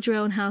can build your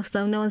own house,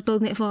 though. No one's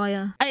building it for you.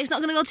 And it's not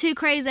going to go too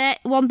crazy.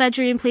 1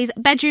 bedroom, please.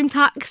 Bedroom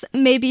tax,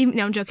 maybe.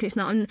 No, I'm joking. It's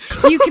not.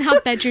 You can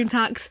have bedroom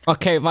tax.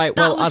 Okay, right.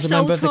 Well, as a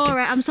member of the...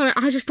 I'm sorry.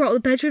 I just brought up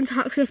the bedroom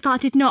tax. If that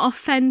did not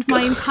offend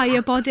my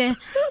entire body.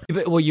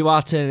 Well, you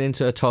are turning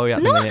into a Tory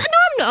at the minute.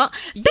 No, I'm not.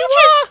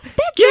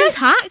 Bedroom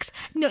tax.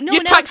 No,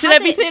 you're taxing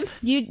everything.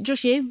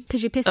 Just you,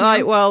 because you're pissing me off.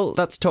 Right, well,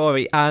 that's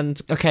Tory.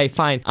 And, okay,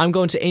 fine. I'm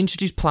going to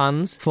introduce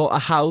plans for a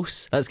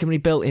house that's going to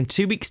be built in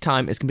 2 weeks'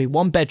 time. It's going to be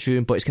 1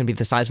 bedroom, but it's going to be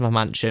the size of a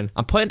mansion.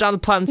 I'm putting down the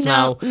plans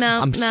now.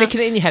 I'm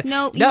sticking it in your head.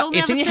 No,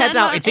 it's in your head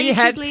now. It's in your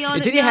head.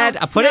 It's in your head.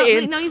 I put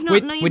it in. No, you've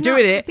not. We're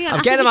doing it. Leon,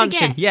 I'm getting a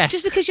mansion. Yes.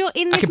 Just because you're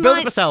in this I can build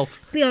it myself.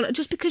 Leon,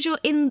 just because you're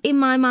in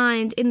my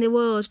mind, in the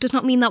world, does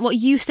not mean that what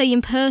you say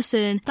in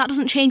person, that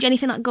doesn't change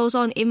anything that goes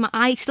on in my...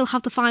 I still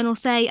have the final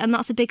say, and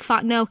that's a big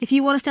fat no. If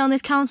you want to stay on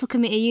this council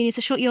committee, you need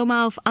to shut your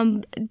mouth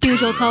and do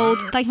as you're told.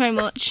 Thank you very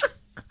much.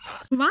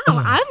 Wow,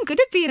 I'm good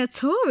at being a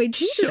Tory.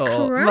 Jesus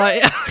Christ.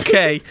 Right,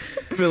 okay.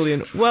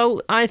 Brilliant.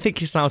 Well, I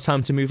think it's now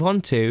time to move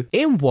on to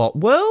In What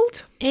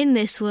World? In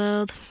this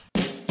world.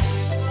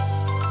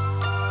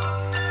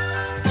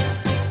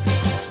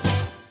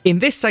 In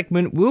this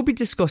segment, we'll be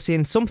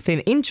discussing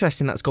something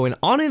interesting that's going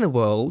on in the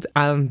world,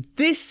 and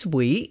this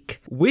week,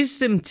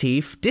 wisdom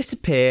teeth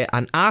disappear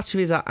and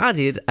arteries are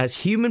added as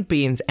human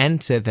beings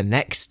enter the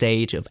next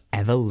stage of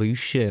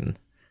evolution.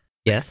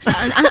 Yes?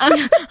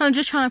 I'm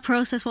just trying to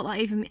process what that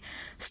even means.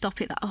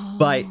 Stop it.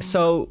 Right,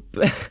 so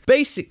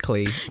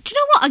basically... Do you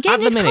know what? Again,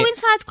 this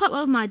coincides quite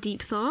well with my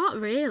deep thought,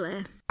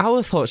 really.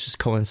 Our thoughts just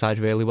coincide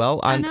really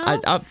well. And I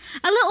know.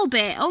 A little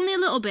bit, only a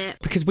little bit.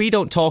 Because we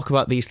don't talk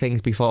about these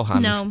things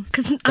beforehand. No,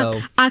 because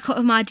I cut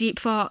with my deep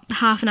thought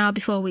half an hour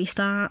before we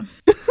start.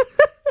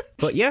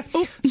 But yeah,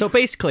 so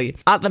basically,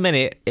 at the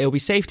minute, it'll be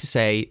safe to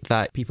say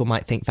that people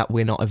might think that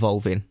we're not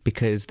evolving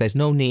because there's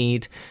no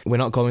need. We're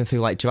not going through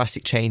like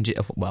drastic changes.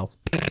 Well,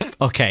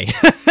 okay.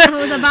 I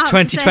was about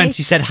 2020 to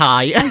say, said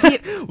hi.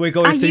 We're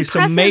going through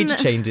some major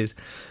changes.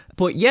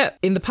 But yeah,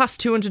 in the past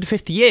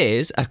 250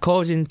 years,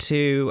 according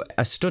to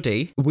a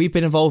study, we've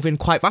been evolving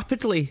quite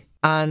rapidly.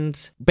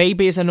 And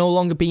babies are no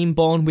longer being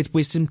born with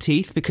wisdom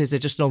teeth because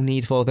there's just no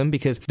need for them,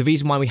 because the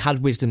reason why we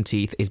had wisdom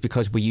teeth is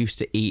because we used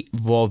to eat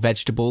raw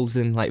vegetables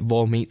and like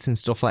raw meats and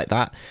stuff like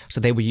that, so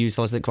they were used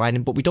as a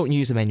grinding, but we don't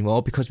use them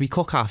anymore because we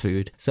cook our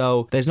food,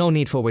 so there's no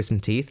need for wisdom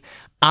teeth.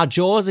 Our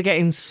jaws are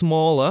getting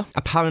smaller,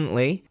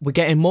 apparently. We're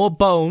getting more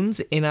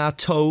bones in our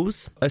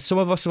toes. Some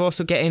of us are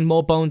also getting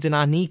more bones in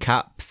our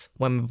kneecaps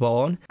when we're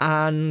born.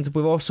 And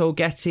we're also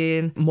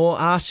getting more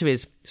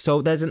arteries.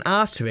 So there's an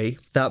artery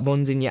that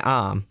runs in your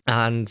arm,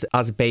 and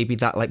as a baby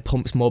that like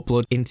pumps more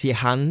blood into your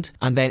hand,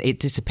 and then it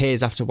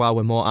disappears after a while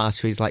when more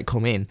arteries like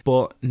come in.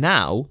 But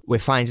now we're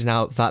finding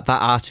out that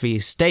that artery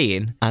is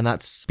staying, and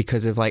that's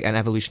because of like an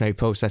evolutionary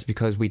process,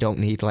 because we don't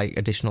need like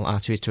additional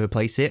arteries to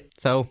replace it.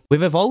 So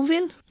we're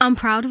evolving. I'm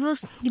proud of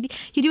us.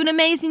 You're doing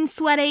amazing,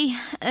 sweaty.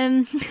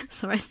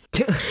 Sorry.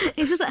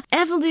 It's just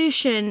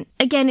evolution.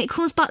 Again, it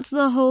comes back to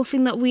the whole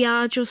thing that we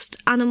are just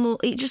animal.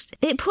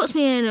 It puts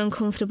me in an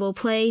uncomfortable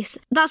place.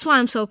 That's why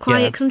I'm so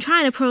quiet, because I'm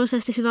trying to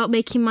process this without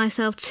making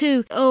myself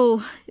too...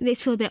 it makes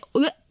me feel a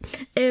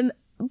bit...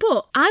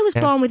 But I was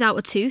born without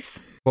a tooth.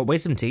 What,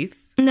 wisdom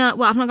teeth? No,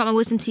 well, I've not got my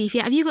wisdom teeth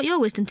yet. Have you got your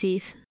wisdom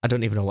teeth? I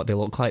don't even know what they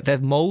look like. They're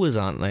molars,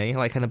 aren't they?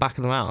 Like in the back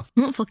of the mouth.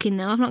 I don't fucking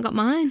know. I've not got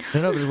mine.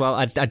 No, well,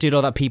 I do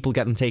know that people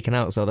get them taken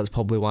out, so that's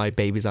probably why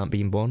babies aren't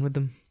being born with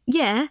them.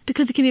 Yeah,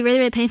 because it can be really,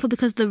 really painful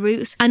because the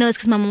roots. I know it's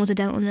because my mum was a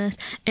dental nurse.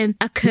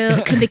 A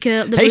curl can be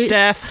curly. Hey,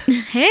 Steph.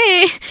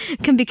 Hey,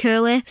 can be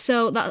curly.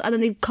 So that, and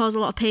then they cause a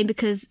lot of pain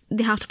because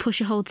they have to push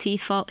your whole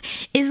teeth out.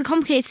 It's a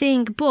complicated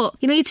thing, but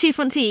you know your two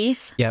front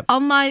teeth. Yep.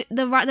 On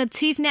the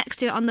tooth next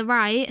to it on the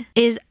right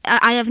is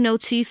I have no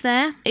tooth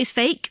there. It's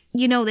fake.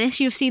 You know this.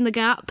 You've seen the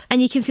gap,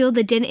 and you can feel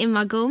the dent in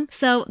my gum.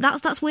 So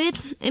that's weird.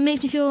 It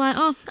makes me feel like,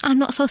 oh, I'm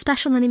not so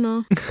special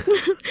anymore.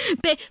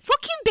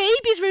 Fucking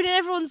babies ruining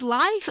everyone's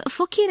life.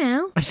 Fucking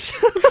hell.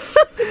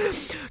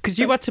 Because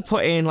you had to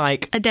put in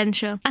like a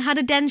denture. I had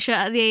a denture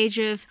at the age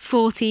of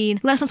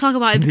 14. Let's not talk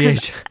about it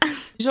because.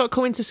 You not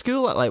coming to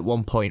school at like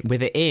one point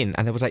with it in,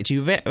 and I was like, "Do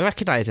you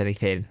recognise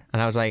anything?"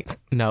 And I was like,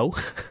 "No."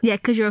 Yeah,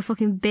 because you're a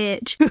fucking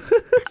bitch.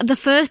 The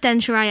first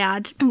denture I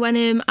had,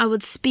 when I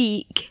would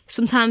speak,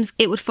 sometimes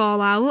it would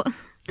fall out.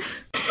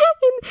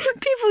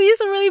 People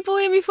used to really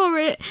bully me for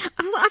it.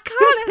 I was like, I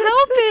can't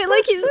help it.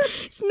 Like,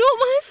 it's not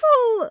my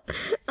fault.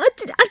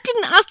 I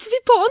didn't ask to be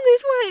born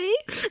this way.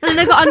 And then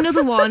I got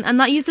another one, and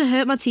that used to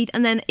hurt my teeth.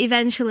 And then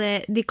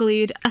eventually they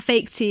glued a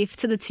fake tooth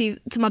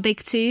to my big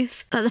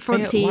tooth, like the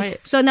front teeth. Why?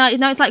 So now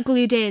it's like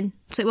glued in,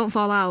 so it won't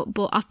fall out.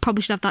 But I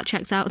probably should have that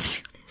checked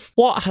out.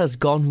 What has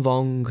gone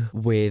wrong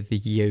with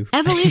you?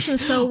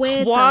 Evolution's so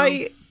weird. Why?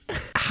 Though.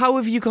 How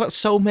have you got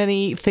so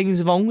many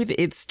things wrong with it?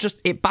 It's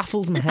just, it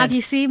baffles my head. Have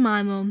you seen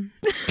my mum?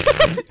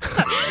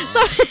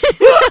 Sorry.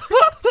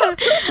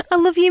 I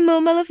love you,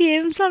 Mum. I love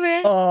you. I'm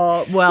sorry.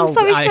 Oh, well,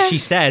 sorry, she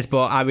says,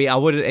 but I mean, I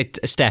wouldn't.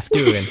 Steph,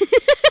 doing.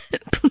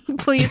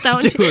 Please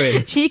don't.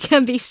 Doing. She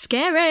can be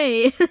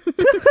scary.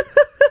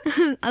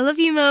 I love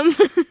you, Mum.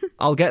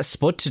 I'll get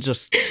Spud to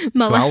just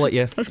growl at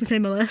you. I was going to say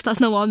molest. That's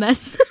not what I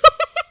meant.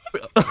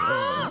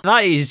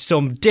 That is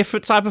some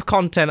different type of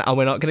content, and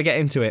we're not going to get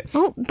into it.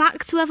 Oh,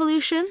 back to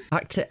evolution.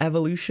 Back to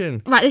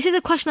evolution. Right, this is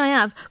a question I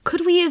have.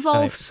 Could we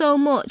evolve Right. so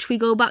much we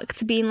go back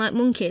to being like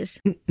monkeys?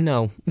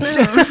 No.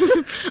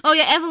 Oh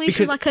yeah,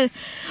 evolution's like a.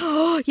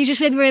 Oh, you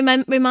just made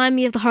me remind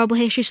me of the Horrible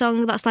History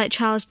song that's like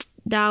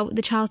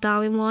the Charles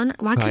Darwin one.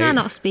 Why can I Right.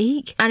 not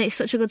speak? And it's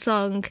such a good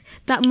song.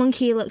 That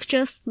monkey looks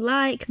just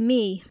like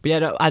me. But yeah,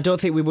 no, I don't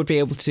think we would be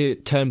able to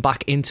turn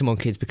back into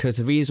monkeys, because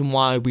the reason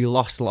why we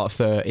lost a lot of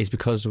fur is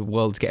because the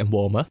world's getting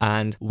warmer,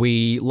 and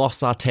we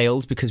lost our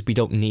tails because we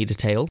don't need a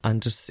tail,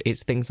 and just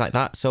it's things like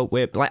that. So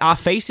we're like, our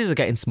faces are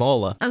getting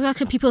smaller. I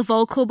reckon people's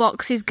vocal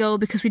boxes go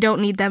because we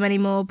don't need them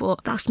anymore,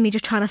 but that's me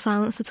just trying to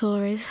silence the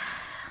Tories.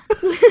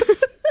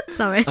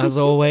 Sorry. As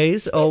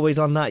always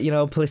on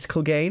that,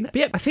 political gain. But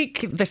yeah, I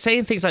think they're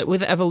saying things like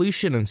with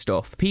evolution and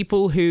stuff,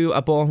 people who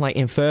are born like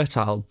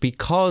infertile,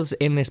 because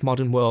in this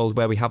modern world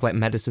where we have like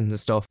medicines and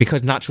stuff,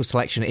 because natural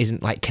selection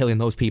isn't like killing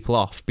those people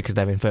off because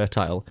they're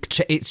infertile,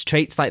 it's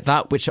traits like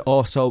that which are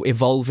also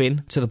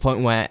evolving to the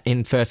point where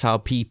infertile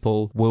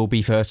people will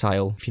be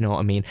fertile, if you know what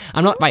I mean.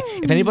 I'm not like,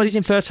 if anybody's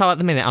infertile at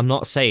the minute, I'm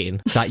not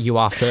saying that you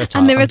are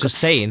fertile. I'm just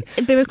saying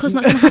a miracle's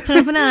not going to happen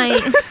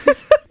overnight.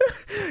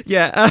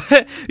 Yeah,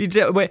 I'm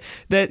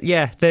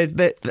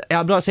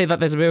not saying that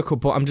there's a miracle,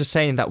 but I'm just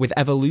saying that with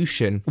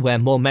evolution, where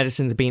more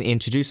medicines are being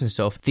introduced and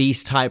stuff,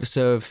 these types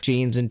of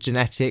genes and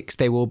genetics,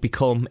 they will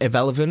become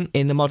irrelevant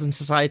in the modern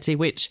society,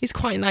 which is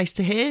quite nice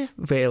to hear,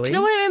 really. Do you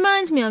know what it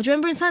reminds me of? Do you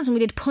remember in science when we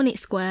did Punnett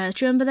squares?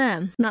 Do you remember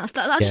them? I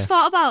just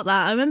thought about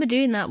that. I remember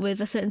doing that with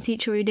a certain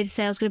teacher who did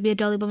say I was going to be a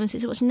dolly bum and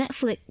sit to watch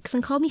Netflix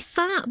and called me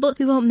fat, but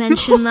we won't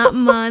mention that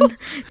man.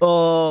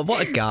 Oh,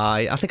 what a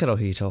guy. I think I know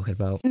who you're talking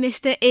about.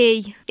 Mr.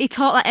 E. He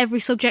taught like every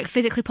subject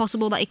physically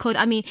possible that he could.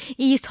 I mean,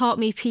 he's taught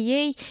me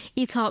PE,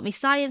 he taught me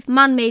science.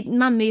 Man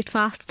moved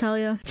fast, I tell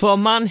you. For a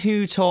man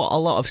who taught a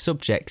lot of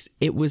subjects,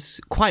 it was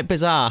quite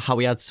bizarre how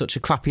he had such a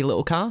crappy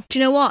little car. Do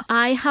you know what?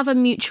 I have a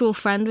mutual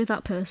friend with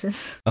that person.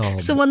 Oh,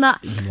 someone that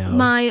no.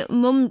 my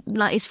mum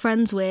like is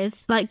friends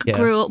with,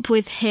 grew up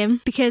with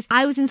him, because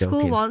I was in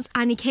school once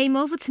and he came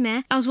over to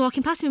me. I was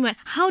walking past him and went,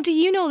 "How do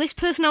you know this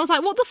person?" I was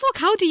like, "What the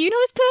fuck? How do you know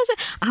this person?"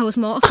 I was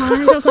mortified.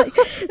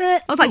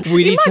 I was like,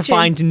 we need to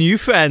find new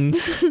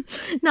friends.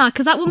 No,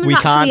 because that woman's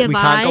actually a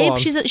vibe.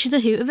 She's a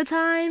hoot of a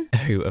time. A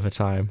hoot of a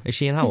time. Is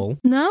she an owl?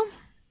 No.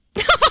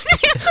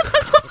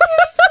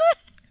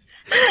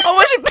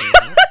 I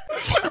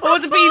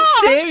wasn't being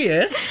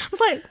serious. I was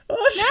like,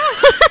 no.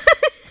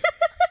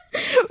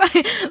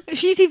 Right,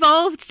 she's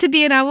evolved to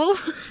be an owl.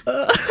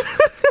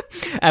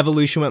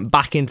 Evolution went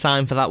back in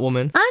time for that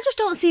woman. I just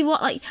don't see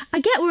what, like, I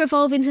get we're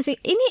evolving to think,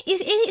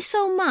 it's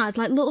so mad,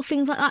 like, little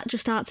things like that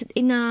just start to,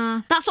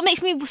 that's what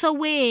makes me so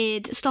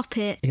weird. Stop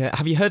it. Yeah,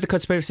 have you heard the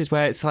conspiracies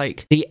where it's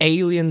like, the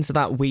aliens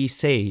that we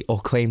see or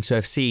claim to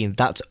have seen,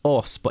 that's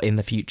us, but in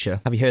the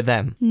future? Have you heard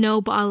them?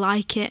 No, but I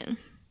like it.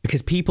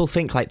 Because people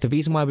think like the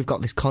reason why we've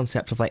got this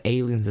concept of like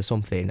aliens or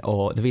something,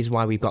 or the reason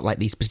why we've got like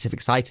these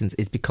specific sightings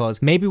is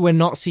because maybe we're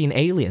not seeing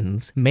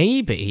aliens.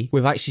 Maybe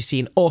we've actually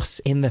seen us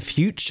in the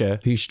future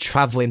who's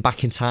travelling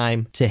back in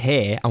time to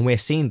here, and we're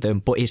seeing them,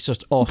 but it's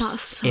just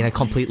us in a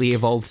completely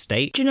evolved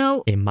state. Do you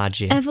know?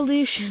 Imagine.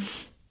 Evolution.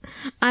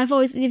 Have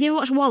you ever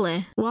watched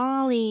Wall-E?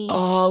 Wall-E.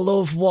 Oh, I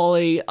love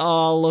Wall-E.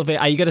 Oh, I love it.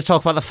 Are you going to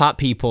talk about the fat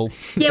people?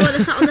 Yeah, well,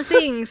 they're sat on the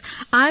things.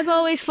 I've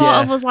always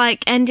thought of us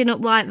like ending up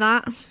like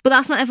that. But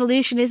that's not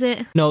evolution, is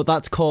it? No,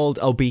 that's called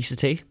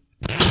obesity.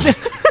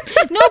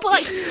 No, but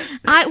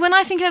like, when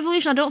I think of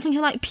evolution, I don't think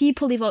of like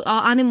people or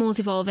animals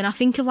evolving. I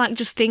think of like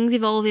just things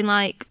evolving,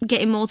 like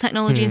getting more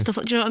technology and stuff.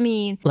 Do you know what I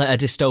mean? Like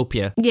a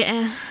dystopia.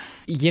 Yeah.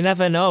 You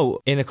never know.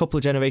 In a couple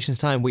of generations'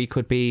 time, we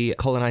could be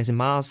colonising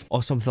Mars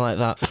or something like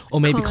that. Or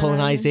maybe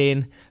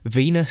colonising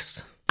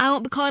Venus. I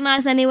won't be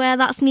colonised anywhere.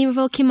 That's me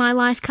revoking my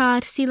life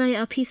card. See you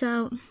later. Peace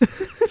out.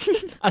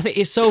 I think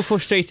it's so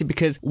frustrating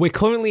because we're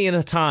currently in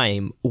a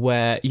time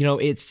where, you know,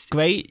 it's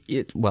great.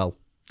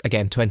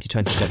 Again,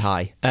 2020 said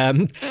hi.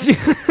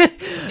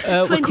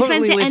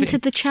 2020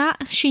 entered the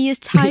chat. She is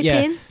typing.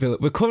 Yeah,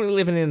 we're currently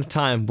living in a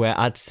time where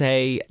I'd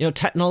say, you know,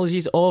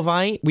 technology's all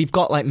right. We've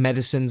got like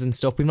medicines and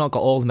stuff. We've not got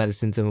all the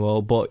medicines in the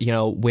world, but, you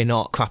know, we're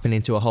not crapping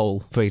into a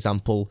hole, for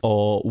example,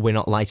 or we're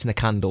not lighting a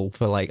candle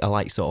for like a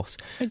light source.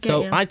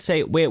 I'd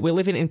say we're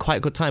living in quite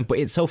a good time, but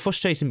it's so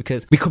frustrating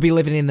because we could be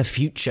living in the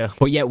future,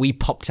 but yet we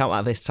popped out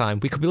at this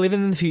time. We could be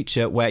living in the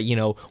future where, you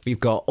know,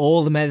 we've got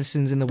all the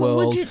medicines in the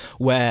world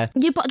where...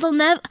 Yeah, but they'll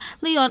never...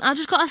 Leon, I've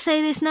just got to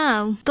say this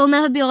now. There'll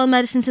never be all the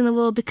medicines in the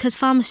world because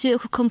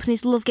pharmaceutical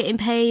companies love getting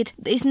paid.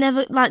 It's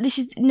never, like,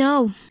 it's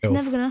never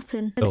going to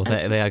happen. Oh,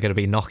 they are going to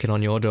be knocking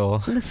on your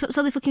door.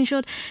 So they fucking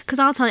should, because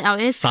I'll tell it how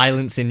it is.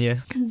 Silencing you.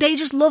 They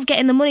just love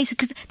getting the money,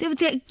 because they would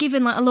get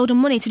given, like, a load of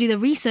money to do the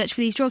research for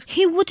these drugs.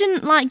 Who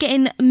wouldn't like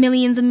getting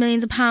millions and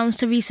millions of pounds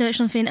to research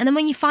something, and then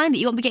when you find it,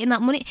 you won't be getting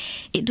that money?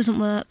 It doesn't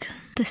work.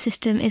 The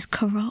system is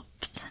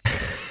corrupt.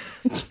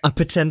 I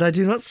pretend I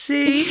do not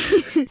see.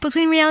 But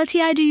in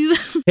reality, I do.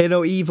 Hear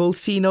no evil,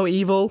 see no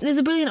evil. There's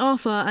a brilliant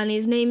author, and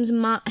his name's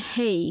Matt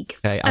Haig.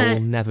 Okay, I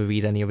will never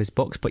read any of his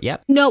books, but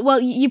yep. No, well,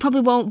 you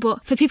probably won't,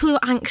 but for people who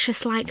are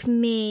anxious like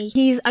me,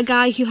 he's a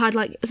guy who had,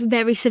 like,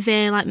 very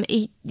severe, like,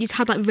 he's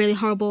had, like, really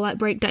horrible, like,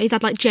 breakdowns. He's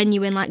had, like,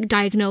 genuine, like,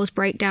 diagnosed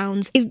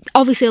breakdowns. He's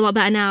obviously a lot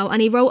better now,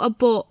 and he wrote a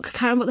book, I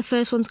can't remember what the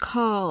first one's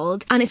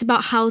called, and it's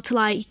about how to,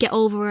 like, get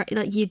over,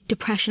 like, your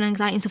depression,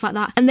 anxiety, and stuff like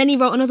that. And then he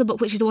wrote another book,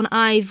 which is the one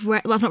I've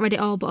read. Well, I've not read it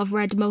all, but I've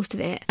read most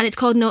of it, and it's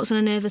called Notes on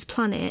a Nervous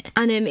Planet,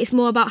 and it's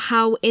more about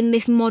how in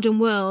this modern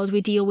world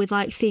we deal with,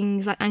 like,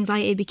 things like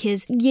anxiety,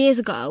 because years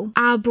ago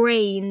our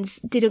brains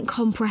didn't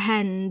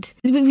comprehend,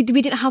 we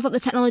didn't have, like, the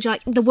technology.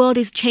 Like, the world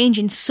is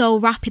changing so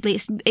rapidly.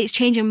 It's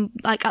changing,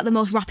 like, at the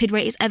most rapid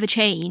rate it's ever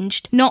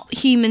changed, not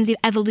humans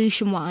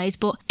evolution wise,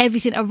 but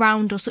everything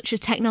around us, such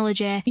as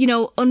technology, you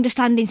know,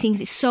 understanding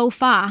things is so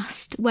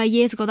fast, where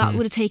years ago that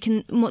would have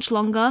taken much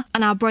longer,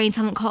 and our brains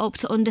haven't caught up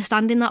to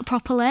understanding that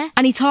properly.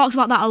 And he talks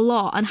about that a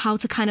lot and how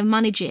to kind of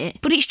manage it.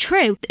 But it's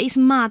true. It's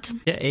mad.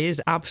 Yeah, it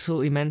is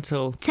absolutely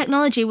mental.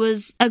 Technology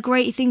was a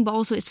great thing, but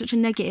also it's such a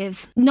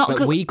negative.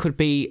 We could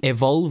be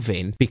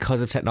evolving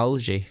because of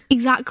technology.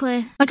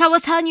 Exactly. Like, I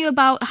was telling you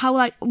about how,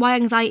 like, why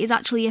anxiety is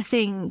actually a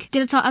thing.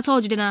 I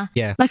told you, didn't I?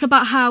 Yeah. Like,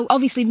 about how,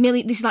 obviously,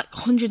 this is, like,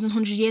 hundreds and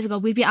hundreds of years ago,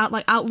 we'd be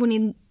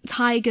outrunning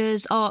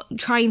tigers, or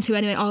trying to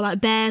anyway, or like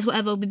bears,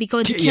 whatever. We'd be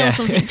going to kill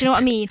something. Do you know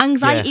what I mean?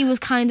 Anxiety was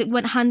kind of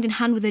went hand in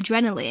hand with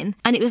adrenaline,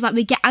 and it was like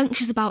we'd get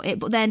anxious about it,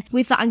 but then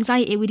with that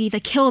anxiety we'd either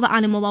kill that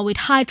animal or we'd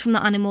hide from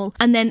that animal,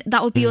 and then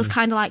that would be us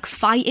kind of like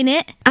fighting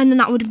it, and then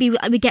that would be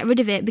we'd get rid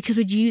of it because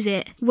we'd use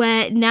it.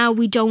 Where now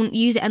we don't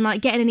use it, and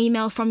like getting an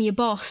email from your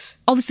boss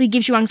obviously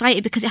gives you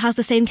anxiety because it has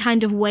the same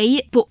kind of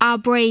weight, but our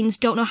brains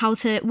don't know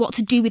what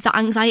to do with that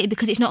anxiety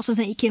because it's not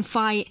something that you can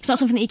fight. It's not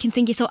something that you can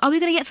think of. So are we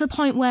going to get to the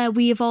point where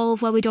we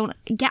evolve, where we don't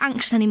get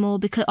anxious anymore,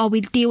 or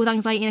we deal with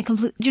anxiety in a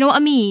complete... Do you know what I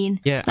mean?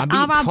 Yeah, like,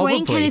 are our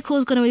brain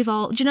chemicals going to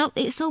evolve? Do you know?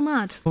 It's so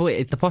mad. Well,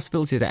 the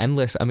possibilities are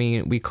endless. I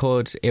mean, we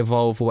could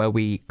evolve where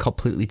we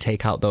completely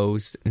take out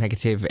those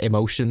negative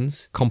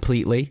emotions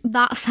completely.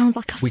 That sounds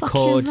like a fucking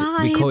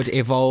vibe. We could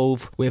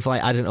evolve with,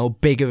 like, I don't know,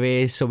 bigger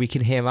ears so we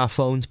can hear our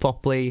phones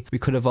properly. We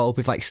could evolve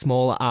with, like,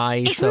 smaller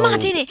eyes. It's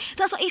mad, isn't it?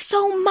 That's what it's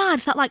so mad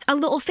that, like, a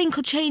little thing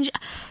could change.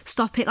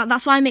 Stop it. Like,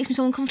 that's why it makes me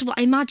so uncomfortable.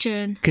 I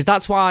imagine. Because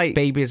that's why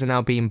babies are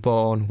now being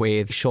born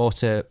with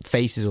shorter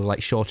faces or,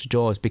 like, shorter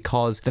jaws,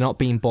 because they're not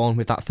being born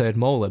with that third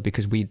molar,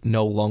 because we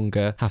no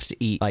longer have to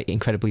eat, like,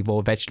 incredibly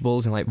raw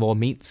vegetables and, like, raw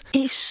meat.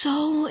 It's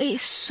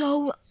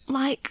so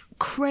like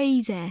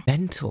crazy.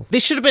 Mental.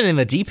 This should have been in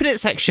the Deep In It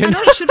section. I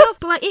know it should have,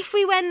 but like if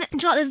we went,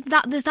 do you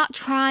know, there's that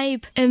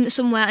tribe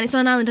somewhere, and it's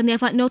on an island, and they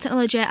have like no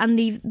technology, and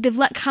they've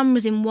let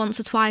cameras in once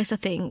or twice, I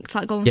think, to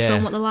like go and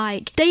film what they're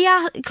like. They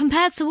are,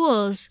 compared to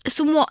us,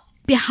 somewhat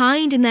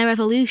behind in their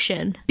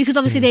evolution, because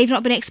obviously they've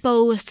not been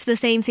exposed to the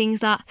same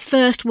things that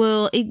first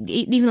world,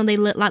 even though they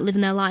live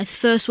in their life,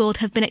 first world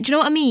have been. Do you know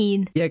what I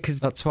mean? Yeah, because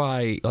that's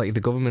why like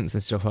the governments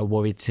and stuff are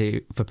worried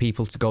for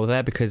people to go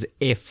there, because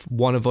if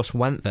one of us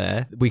went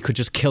there, we could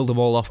just kill them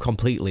all off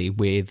completely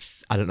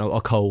with, I don't know,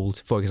 a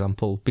cold, for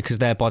example, because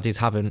their bodies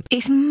haven't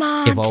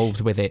evolved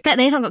with it. Bet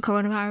they've not got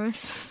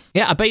coronavirus.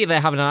 Yeah, I bet you they're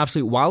having an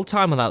absolute wild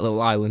time on that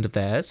little island of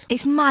theirs.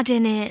 It's mad,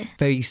 innit?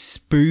 Very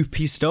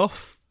spoopy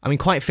stuff. I mean,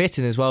 quite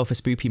fitting as well for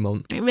Spoopy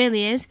Month. It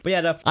really is. But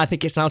yeah, I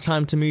think it's now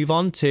time to move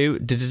on to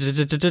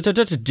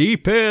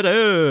Deep It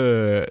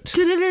Out.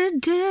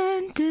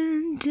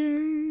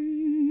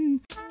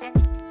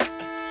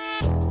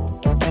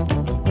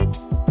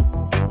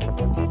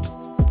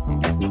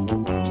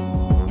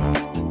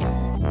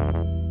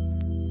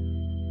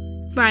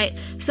 Right,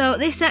 so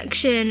this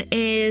section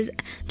is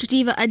just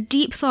either a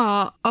deep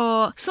thought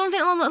or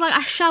something along like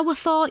a shower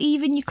thought,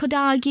 even, you could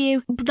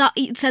argue. But that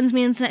sends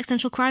me into an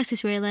existential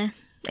crisis, really.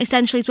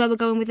 Essentially is where we're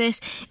going with this.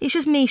 It's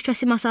just me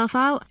stressing myself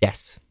out.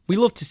 Yes, we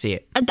love to see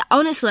it.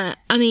 Honestly,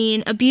 I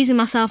mean, abusing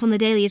myself on the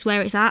daily is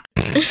where it's at.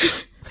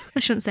 I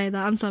shouldn't say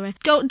that, I'm sorry.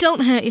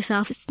 Don't hurt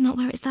yourself, it's not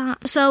where it's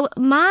at. So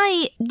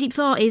my deep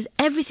thought is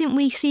everything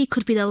we see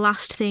could be the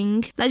last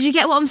thing. Like, do you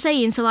get what I'm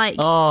saying? So like,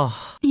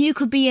 you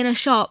could be in a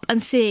shop and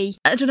see,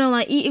 I don't know,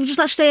 like, it was just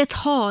like say a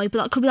toy,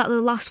 but that could be like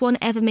the last one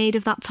ever made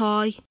of that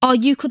toy. Or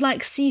you could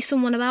like see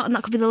someone about and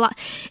that could be the last.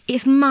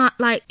 It's mad,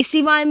 like, you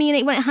see what I mean?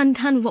 It went hand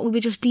in hand with what we were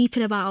just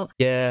deeping about.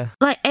 Yeah.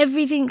 Like,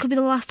 everything could be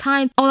the last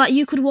time. Or like,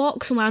 you could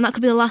walk somewhere and that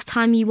could be the last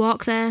time you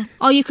walk there.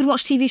 Or you could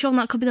watch a TV show and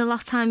that could be the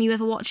last time you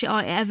ever watch it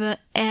or it ever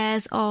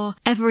airs or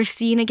ever is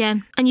seen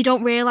again, and you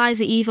don't realise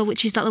it either,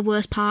 which is like the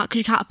worst part, because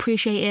you can't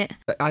appreciate it.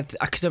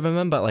 Because I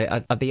remember like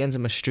at the end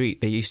of my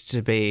street there used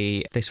to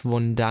be this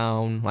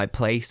rundown like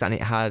place, and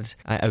it had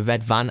a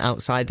red van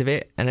outside of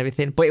it and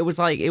everything, but it was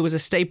a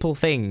staple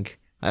thing.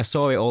 I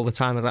saw it all the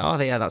time. I was like,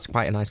 oh yeah, that's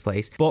quite a nice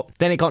place. But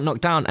then it got knocked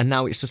down and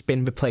now it's just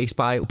been replaced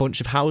by a bunch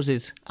of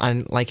houses,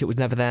 and like it was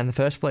never there in the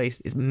first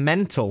place. It's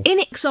mental.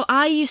 So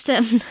I used to,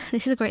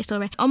 this is a great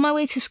story. On my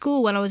way to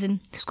school, when I was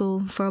in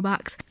school,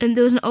 throwbacks, and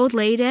there was an old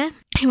lady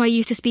who I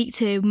used to speak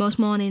to most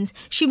mornings.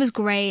 She was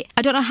great.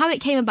 I don't know how it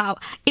came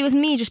about. It was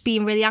me just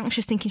being really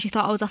anxious, thinking she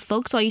thought I was a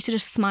thug, so I used to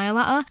just smile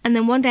at her. And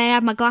then one day I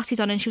had my glasses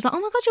on and she was like, oh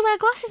my god, you wear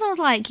glasses? And I was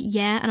like,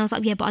 yeah. And I was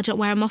like, yeah, but I don't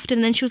wear them often.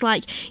 And then she was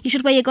like, you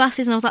should wear your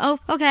glasses. And I was like, oh,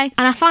 okay.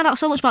 And I found out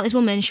so much about this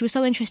woman. She was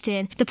so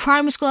interesting. The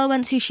primary school I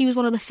went to, she was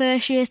one of the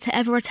first years to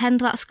ever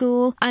attend that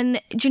school.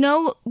 And do you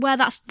know where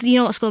do you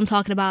know what school I'm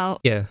talking about?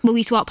 Yeah. Well,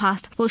 we used to walk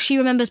past. Well, she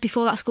remembers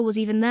before that school was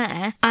even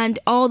there, and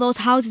all those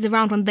houses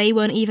around when they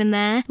weren't even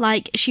there.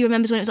 Like, she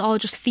remembers when it was all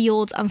just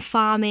fields and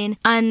farming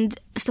and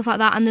stuff like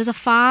that. And there's a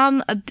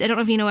farm, I don't know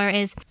if you know where it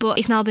is, but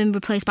it's now been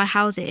replaced by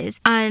houses.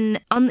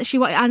 And I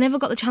never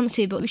got the chance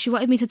to, but she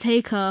wanted me to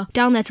take her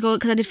down there to go,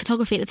 because I did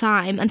photography at the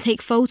time, and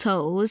take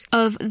photos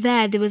of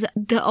there. There was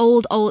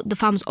the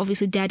farm's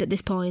obviously dead at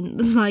this point,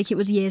 like it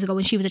was years ago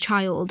when she was a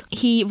child.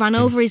 He ran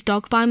over his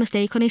dog by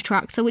mistake on his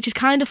tractor, which is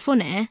kind of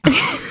funny.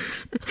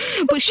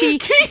 But she,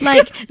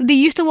 like, they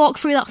used to walk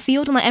through that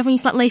field and like everyone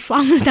used to like lay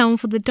flowers down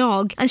for the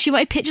dog, and she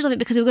wanted pictures of it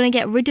because we were going to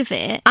get rid of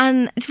it.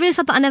 And it's really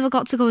sad that I never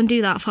got to go and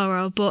do that for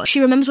her, but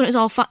she remembers when it was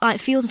all like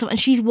fields and stuff, and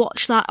she's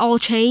watched that all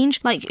change.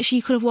 Like,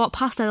 she could have walked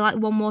past there like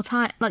one more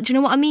time. Like, do you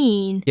know what I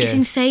mean? Yeah. It's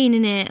insane,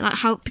 innit? Like,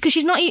 how, because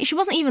she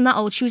wasn't even that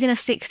old, she was in her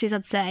 60s,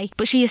 I'd say,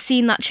 but she has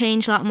seen that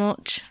change that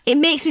much. It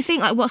makes me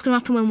think, like, what's going to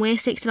happen when we're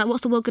 60? Like,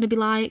 what's the world going to be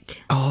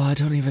like? Oh, I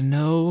don't even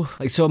know.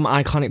 Like, some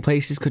iconic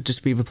places could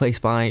just be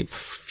replaced by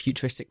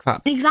futuristic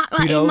crap.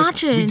 Exactly.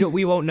 Imagine.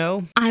 We won't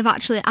know. I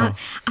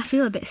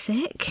feel a bit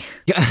sick.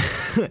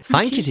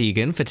 Thank you,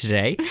 Tegan, for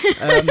today.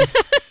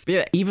 But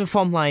yeah, even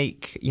from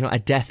like, you know, a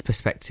death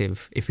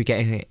perspective, if we get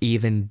in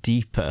even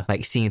deeper,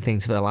 like seeing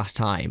things for the last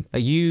time,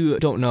 you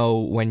don't know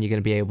when you're going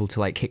to be able to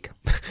like kick,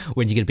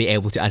 when you're going to be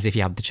able to, as if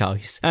you have the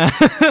choice.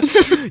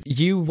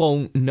 You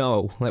won't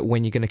know like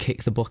when you're going to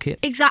kick the bucket.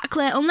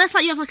 Exactly, unless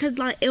like you have like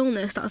a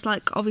illness that's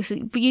like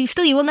obviously, but you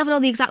will never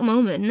know the exact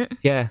moment.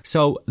 Yeah.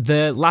 So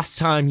the last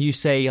time you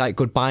say like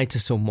goodbye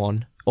to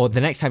someone, or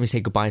the next time you say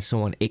goodbye to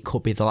someone, it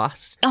could be the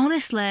last.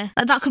 Honestly,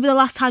 like, that could be the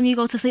last time you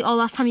go to sleep, or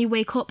last time you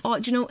wake up, or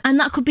do you know? And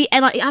that could be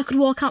like, I could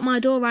walk out my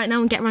door right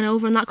now and get run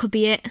over, and that could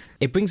be it.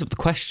 It brings up the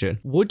question: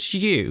 would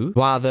you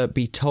rather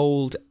be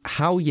told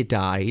how you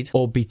died,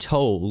 or be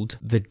told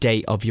the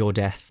date of your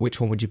death?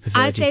 Which one would you prefer?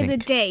 I'd say the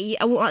date.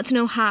 I wouldn't like to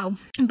know how,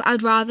 but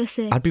I'd rather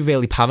say. I'd be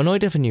really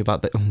paranoid if I knew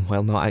about the.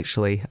 Well, not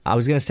actually. I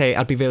was gonna say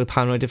I'd be really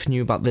paranoid if I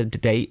knew about the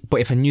date, but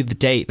if I knew the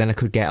date, then I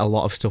could get a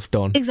lot of stuff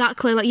done.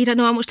 Exactly. Like, you don't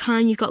know how much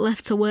time you've got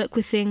left to work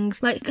with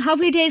things. Like, how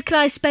many days can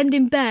I spend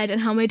in bed,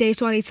 and how many days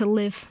do I need to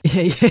live?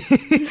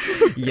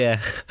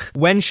 Yeah.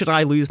 When should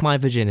I lose my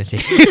virginity?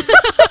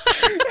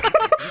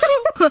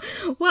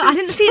 Well, I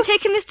didn't see it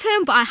taking this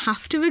turn, but I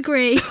have to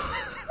agree.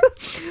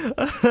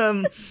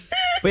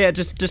 But yeah,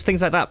 just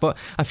things like that. But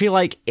I feel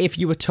like if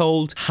you were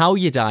told how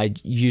you died,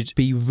 you'd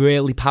be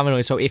really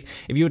paranoid. So if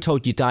you were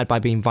told you died by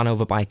being run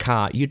over by a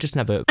car, you'd just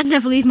never... I'd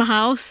never leave my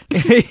house.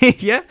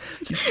 Yeah,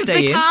 you'd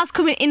stay The car's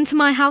coming into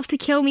my house to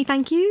kill me,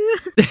 thank you.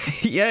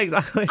 Yeah,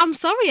 exactly. I'm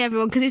sorry,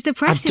 everyone, because it's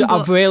depressing.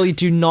 I really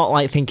do not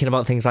like thinking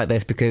about things like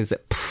this because...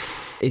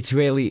 It's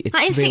really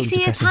like in 60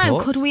 years' time,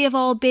 thoughts. could we have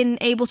all been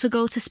able to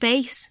go to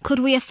space? Could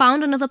we have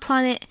found another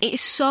planet?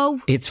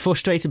 It's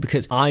frustrating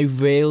because I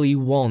really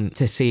want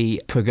to see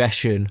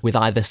progression with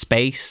either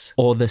space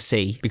or the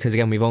sea, because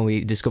again, we've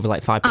only discovered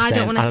like 5%. I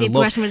don't want to see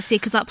progression with the sea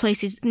because that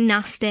place is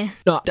nasty.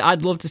 No,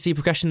 I'd love to see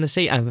progression in the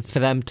sea and for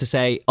them to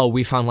say, oh,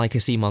 we found like a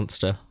sea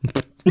monster.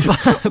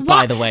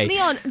 By the way,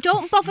 Leon,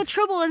 don't bother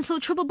trouble until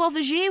trouble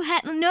bothers you.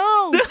 Heck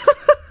no.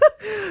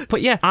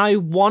 But yeah, I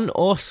want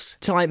us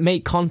to like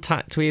make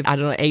contact with, I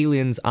don't know,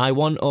 aliens. I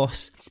want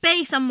us...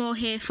 Space I'm more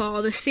here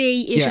for. The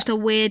sea is just a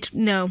weird,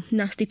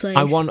 nasty place.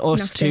 I want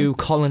us to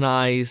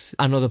colonise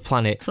another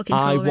planet.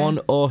 I want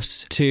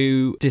us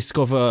to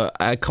discover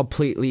a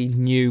completely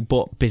new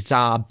but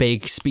bizarre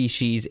big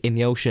species in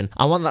the ocean.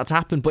 I want that to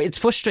happen, but it's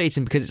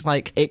frustrating because it's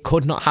like, it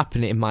could not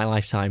happen in my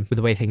lifetime with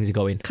the way things are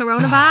going.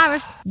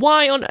 Coronavirus.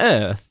 Why on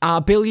earth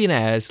are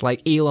billionaires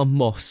like Elon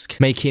Musk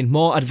making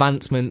more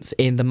advancements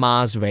in the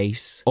Mars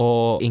race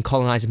or in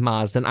colonising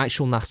Mars than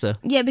actual NASA?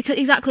 Yeah, because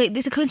exactly,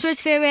 there's a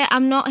conspiracy theory.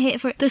 I'm not here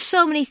for it. There's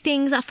so many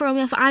things that throw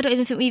me off. I don't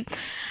even think we've...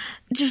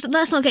 Just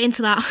let's not get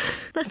into that.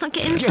 Let's not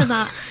get into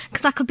that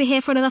because I could be here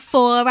for another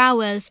 4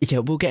 hours. Yeah,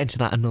 we'll get into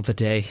that another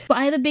day. But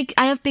I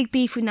have big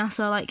beef with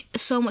NASA, like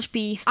so much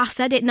beef. I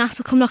said it.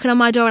 NASA, come knocking on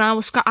my door, and I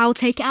will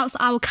take it out.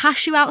 I will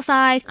cash you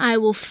outside. I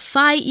will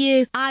fight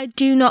you. I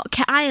do not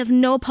care. I have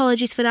no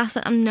apologies for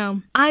NASA.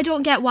 No, I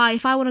don't get why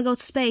if I want to go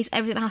to space,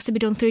 everything has to be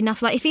done through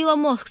NASA. Like if Elon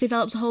Musk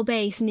develops a whole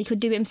base and he could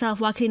do it himself,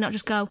 why could he not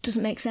just go?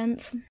 Doesn't make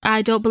sense.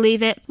 I don't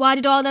believe it. Why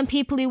did all them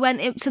people who went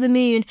up to the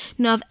moon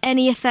not have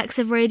any effects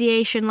of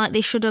radiation like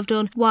they should have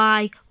done?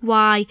 Why?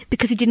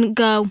 Because he didn't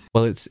go.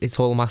 Well, it's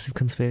all a massive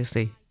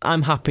conspiracy.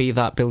 I'm happy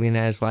that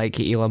billionaires like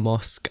Elon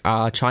Musk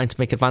are trying to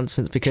make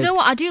advancements because... Do you know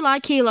what? I do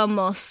like Elon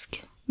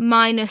Musk.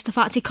 Minus the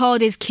fact he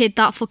called his kid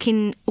that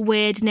fucking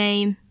weird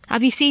name.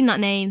 Have you seen that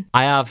name?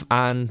 I have,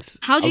 and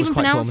how do you even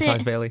pronounce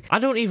it? Really. I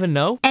don't even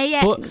know.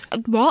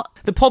 But what?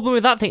 The problem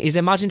with that thing is,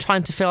 imagine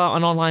trying to fill out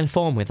an online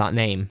form with that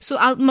name. So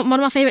one of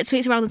my favourite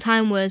tweets around the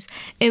time was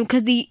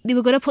because they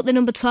were going to put the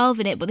number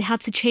 12 in it, but they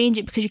had to change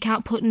it because you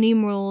can't put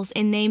numerals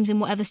in names in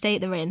whatever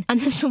state they're in.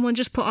 And then someone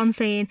just put on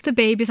saying the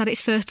baby's had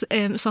its first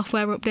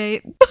software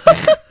update.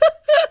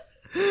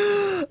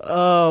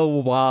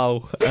 Oh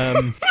wow.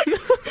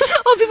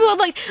 Or people have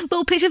like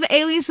little picture of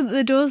aliens stood at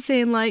the door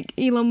saying like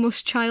Elon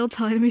Musk's child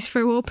telling him he's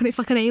throw up, and it's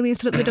like an alien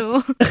stood at the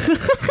door.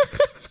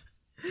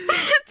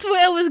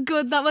 Twitter was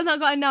good. That when that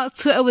got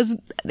announced, Twitter was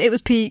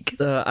peak.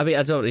 I mean,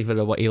 I don't even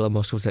know what Elon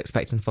Musk was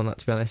expecting from that,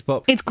 to be honest.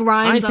 But it's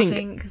Grimes, I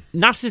think.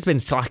 NASA's been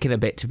slacking a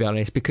bit, to be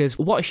honest, because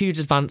what huge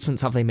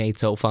advancements have they made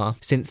so far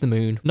since the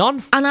moon?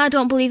 None. And I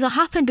don't believe that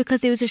happened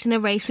because they was just in a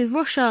race with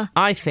Russia.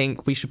 I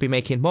think we should be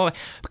making more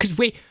because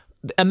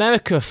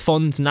America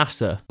funds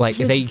NASA. Like,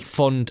 they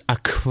fund a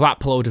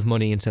crap load of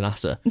money into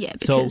NASA. Yeah,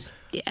 because... So,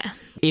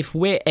 if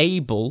we're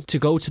able to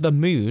go to the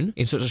moon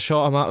in such a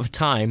short amount of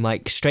time,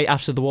 like straight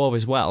after the war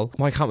as well,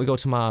 why can't we go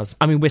to Mars?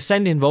 I mean, we're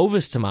sending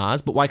rovers to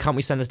Mars, but why can't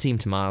we send a team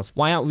to Mars?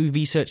 Why aren't we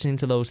researching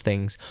into those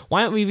things?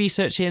 Why aren't we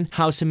researching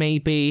how to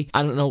maybe,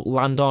 I don't know,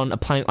 land on a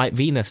planet like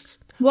Venus?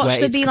 Watch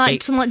there be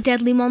like some like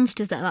deadly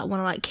monsters that want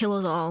to like kill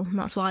us all, and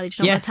that's why they just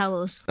don't want to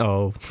tell us.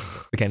 Oh,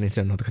 again, it's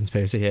another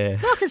conspiracy here.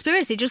 Not a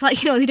conspiracy, just like,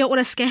 they don't want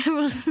to scare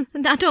us.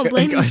 I don't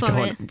blame them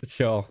for it.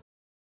 Sure.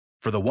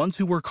 For the ones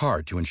who work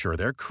hard to ensure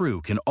their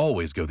crew can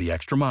always go the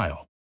extra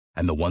mile,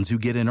 and the ones who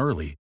get in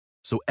early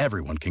so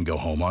everyone can go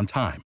home on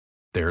time,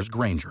 there's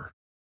Grainger,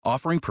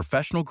 offering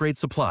professional-grade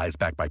supplies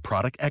backed by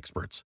product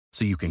experts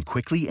so you can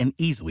quickly and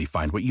easily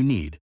find what you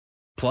need.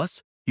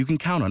 Plus, you can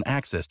count on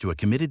access to a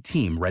committed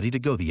team ready to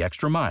go the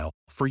extra mile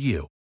for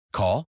you.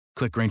 Call,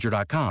 click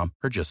Grainger.com,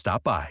 or just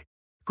stop by.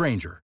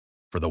 Grainger,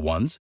 for the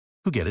ones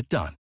who get it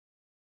done.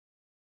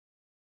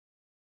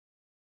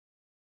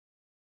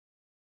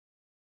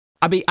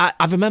 I mean, I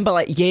remember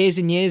like years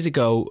and years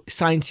ago,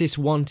 scientists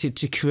wanted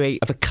to create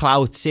a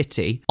cloud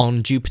city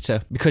on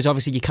Jupiter because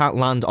obviously you can't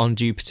land on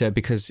Jupiter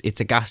because it's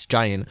a gas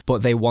giant,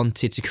 but they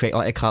wanted to create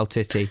like a cloud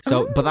city.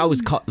 So, but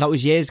that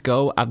was years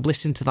ago. I've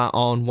listened to that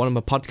on one of my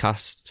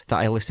podcasts that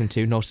I listened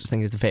to, No Such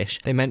Thing as the Fish.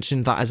 They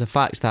mentioned that as a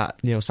fact that,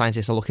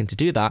 scientists are looking to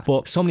do that,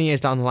 but so many years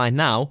down the line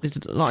now,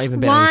 there's not even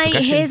been any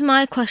progression. Here's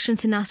my question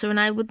to NASA, and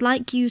I would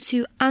like you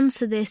to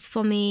answer this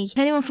for me. If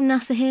anyone from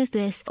NASA hears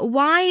this,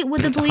 why were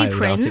the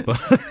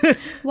blueprints...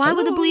 Why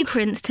were the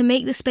blueprints to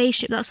make the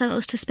spaceship that sent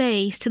us to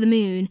space, to the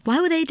moon, why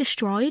were they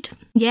destroyed?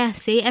 Yeah,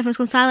 see, everyone's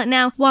gone silent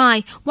now.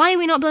 Why? Why are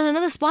we not building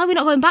another... Why are we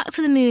not going back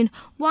to the moon?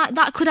 Why?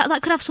 That could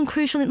have some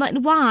crucial... Like,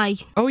 why?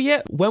 Oh,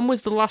 yeah. When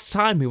was the last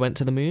time we went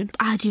to the moon?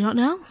 I do not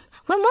know.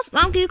 When was...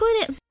 I'm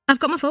Googling it. I've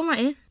got my phone right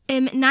here.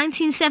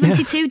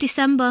 1972,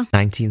 December.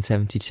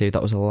 1972,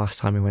 that was the last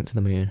time we went to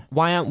the moon.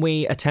 Why aren't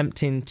we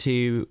attempting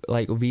to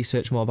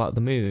research more about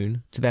the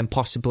moon to then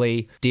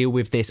possibly deal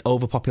with this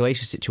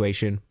overpopulation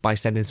situation by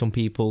sending some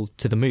people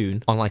to the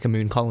moon on a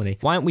moon colony?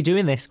 Why aren't we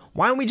doing this?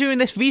 Why aren't we doing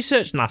this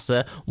research,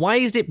 NASA? Why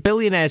is it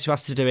billionaires who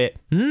has to do it?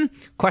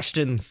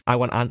 Questions I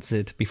want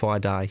answered before I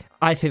die.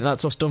 I think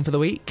that's us done for the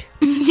week.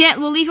 Yeah,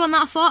 we'll leave you on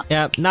that thought.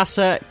 Yeah,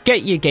 NASA,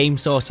 get your game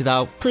sorted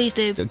out. Please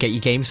do. Get your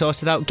game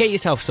sorted out. Get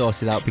yourself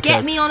sorted out. Because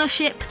get me on a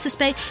ship to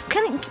space.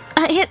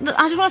 I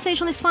just want to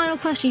finish on this final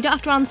question. You don't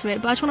have to answer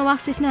it, but I just want to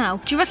ask this now.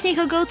 Do you reckon you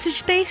could go to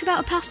space without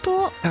a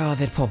passport? Oh,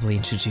 they'd probably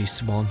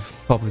introduce one.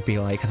 Probably be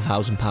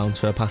 £1,000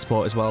 for a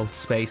passport as well to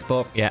space.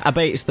 But yeah, I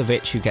bet it's the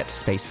rich who get to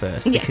space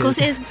first. Yeah, of course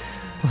it is.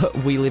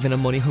 We live in a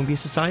money-hungry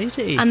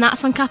society, and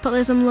that's when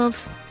capitalism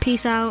loves.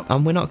 Peace out.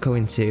 And we're not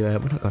going to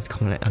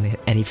comment on it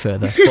any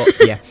further. But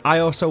yeah, I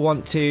also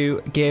want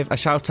to give a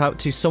shout out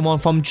to someone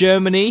from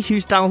Germany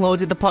who's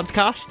downloaded the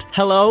podcast.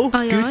 Hello,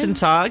 Guten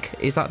Tag.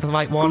 Is that the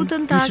right one?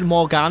 Guten Tag. Guten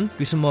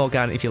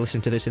Morgen. If you listen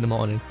to this in the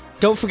morning.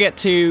 Don't forget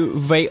to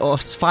rate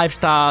us 5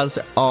 stars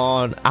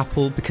on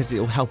Apple because it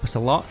will help us a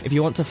lot. If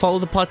you want to follow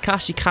the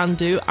podcast, you can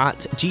do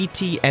at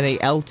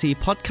GTNALT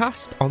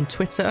Podcast on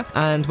Twitter.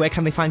 And where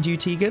can they find you,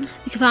 Tegan?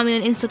 You can find me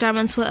on Instagram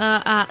and Twitter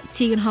at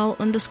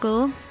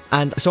TeganHolt_.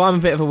 And so I'm a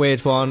bit of a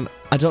weird one.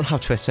 I don't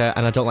have Twitter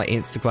and I don't like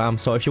Instagram.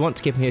 So if you want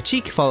to give me a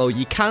cheeky follow,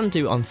 you can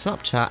do on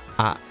Snapchat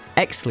at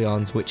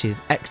XLeons, which is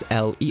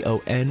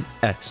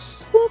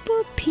XLEONS. Whoop,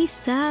 whoop,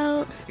 peace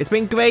out. It's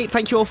been great.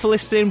 Thank you all for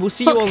listening. We'll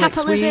see you all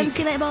next week.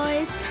 See you later,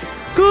 boys.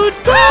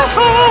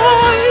 Goodbye.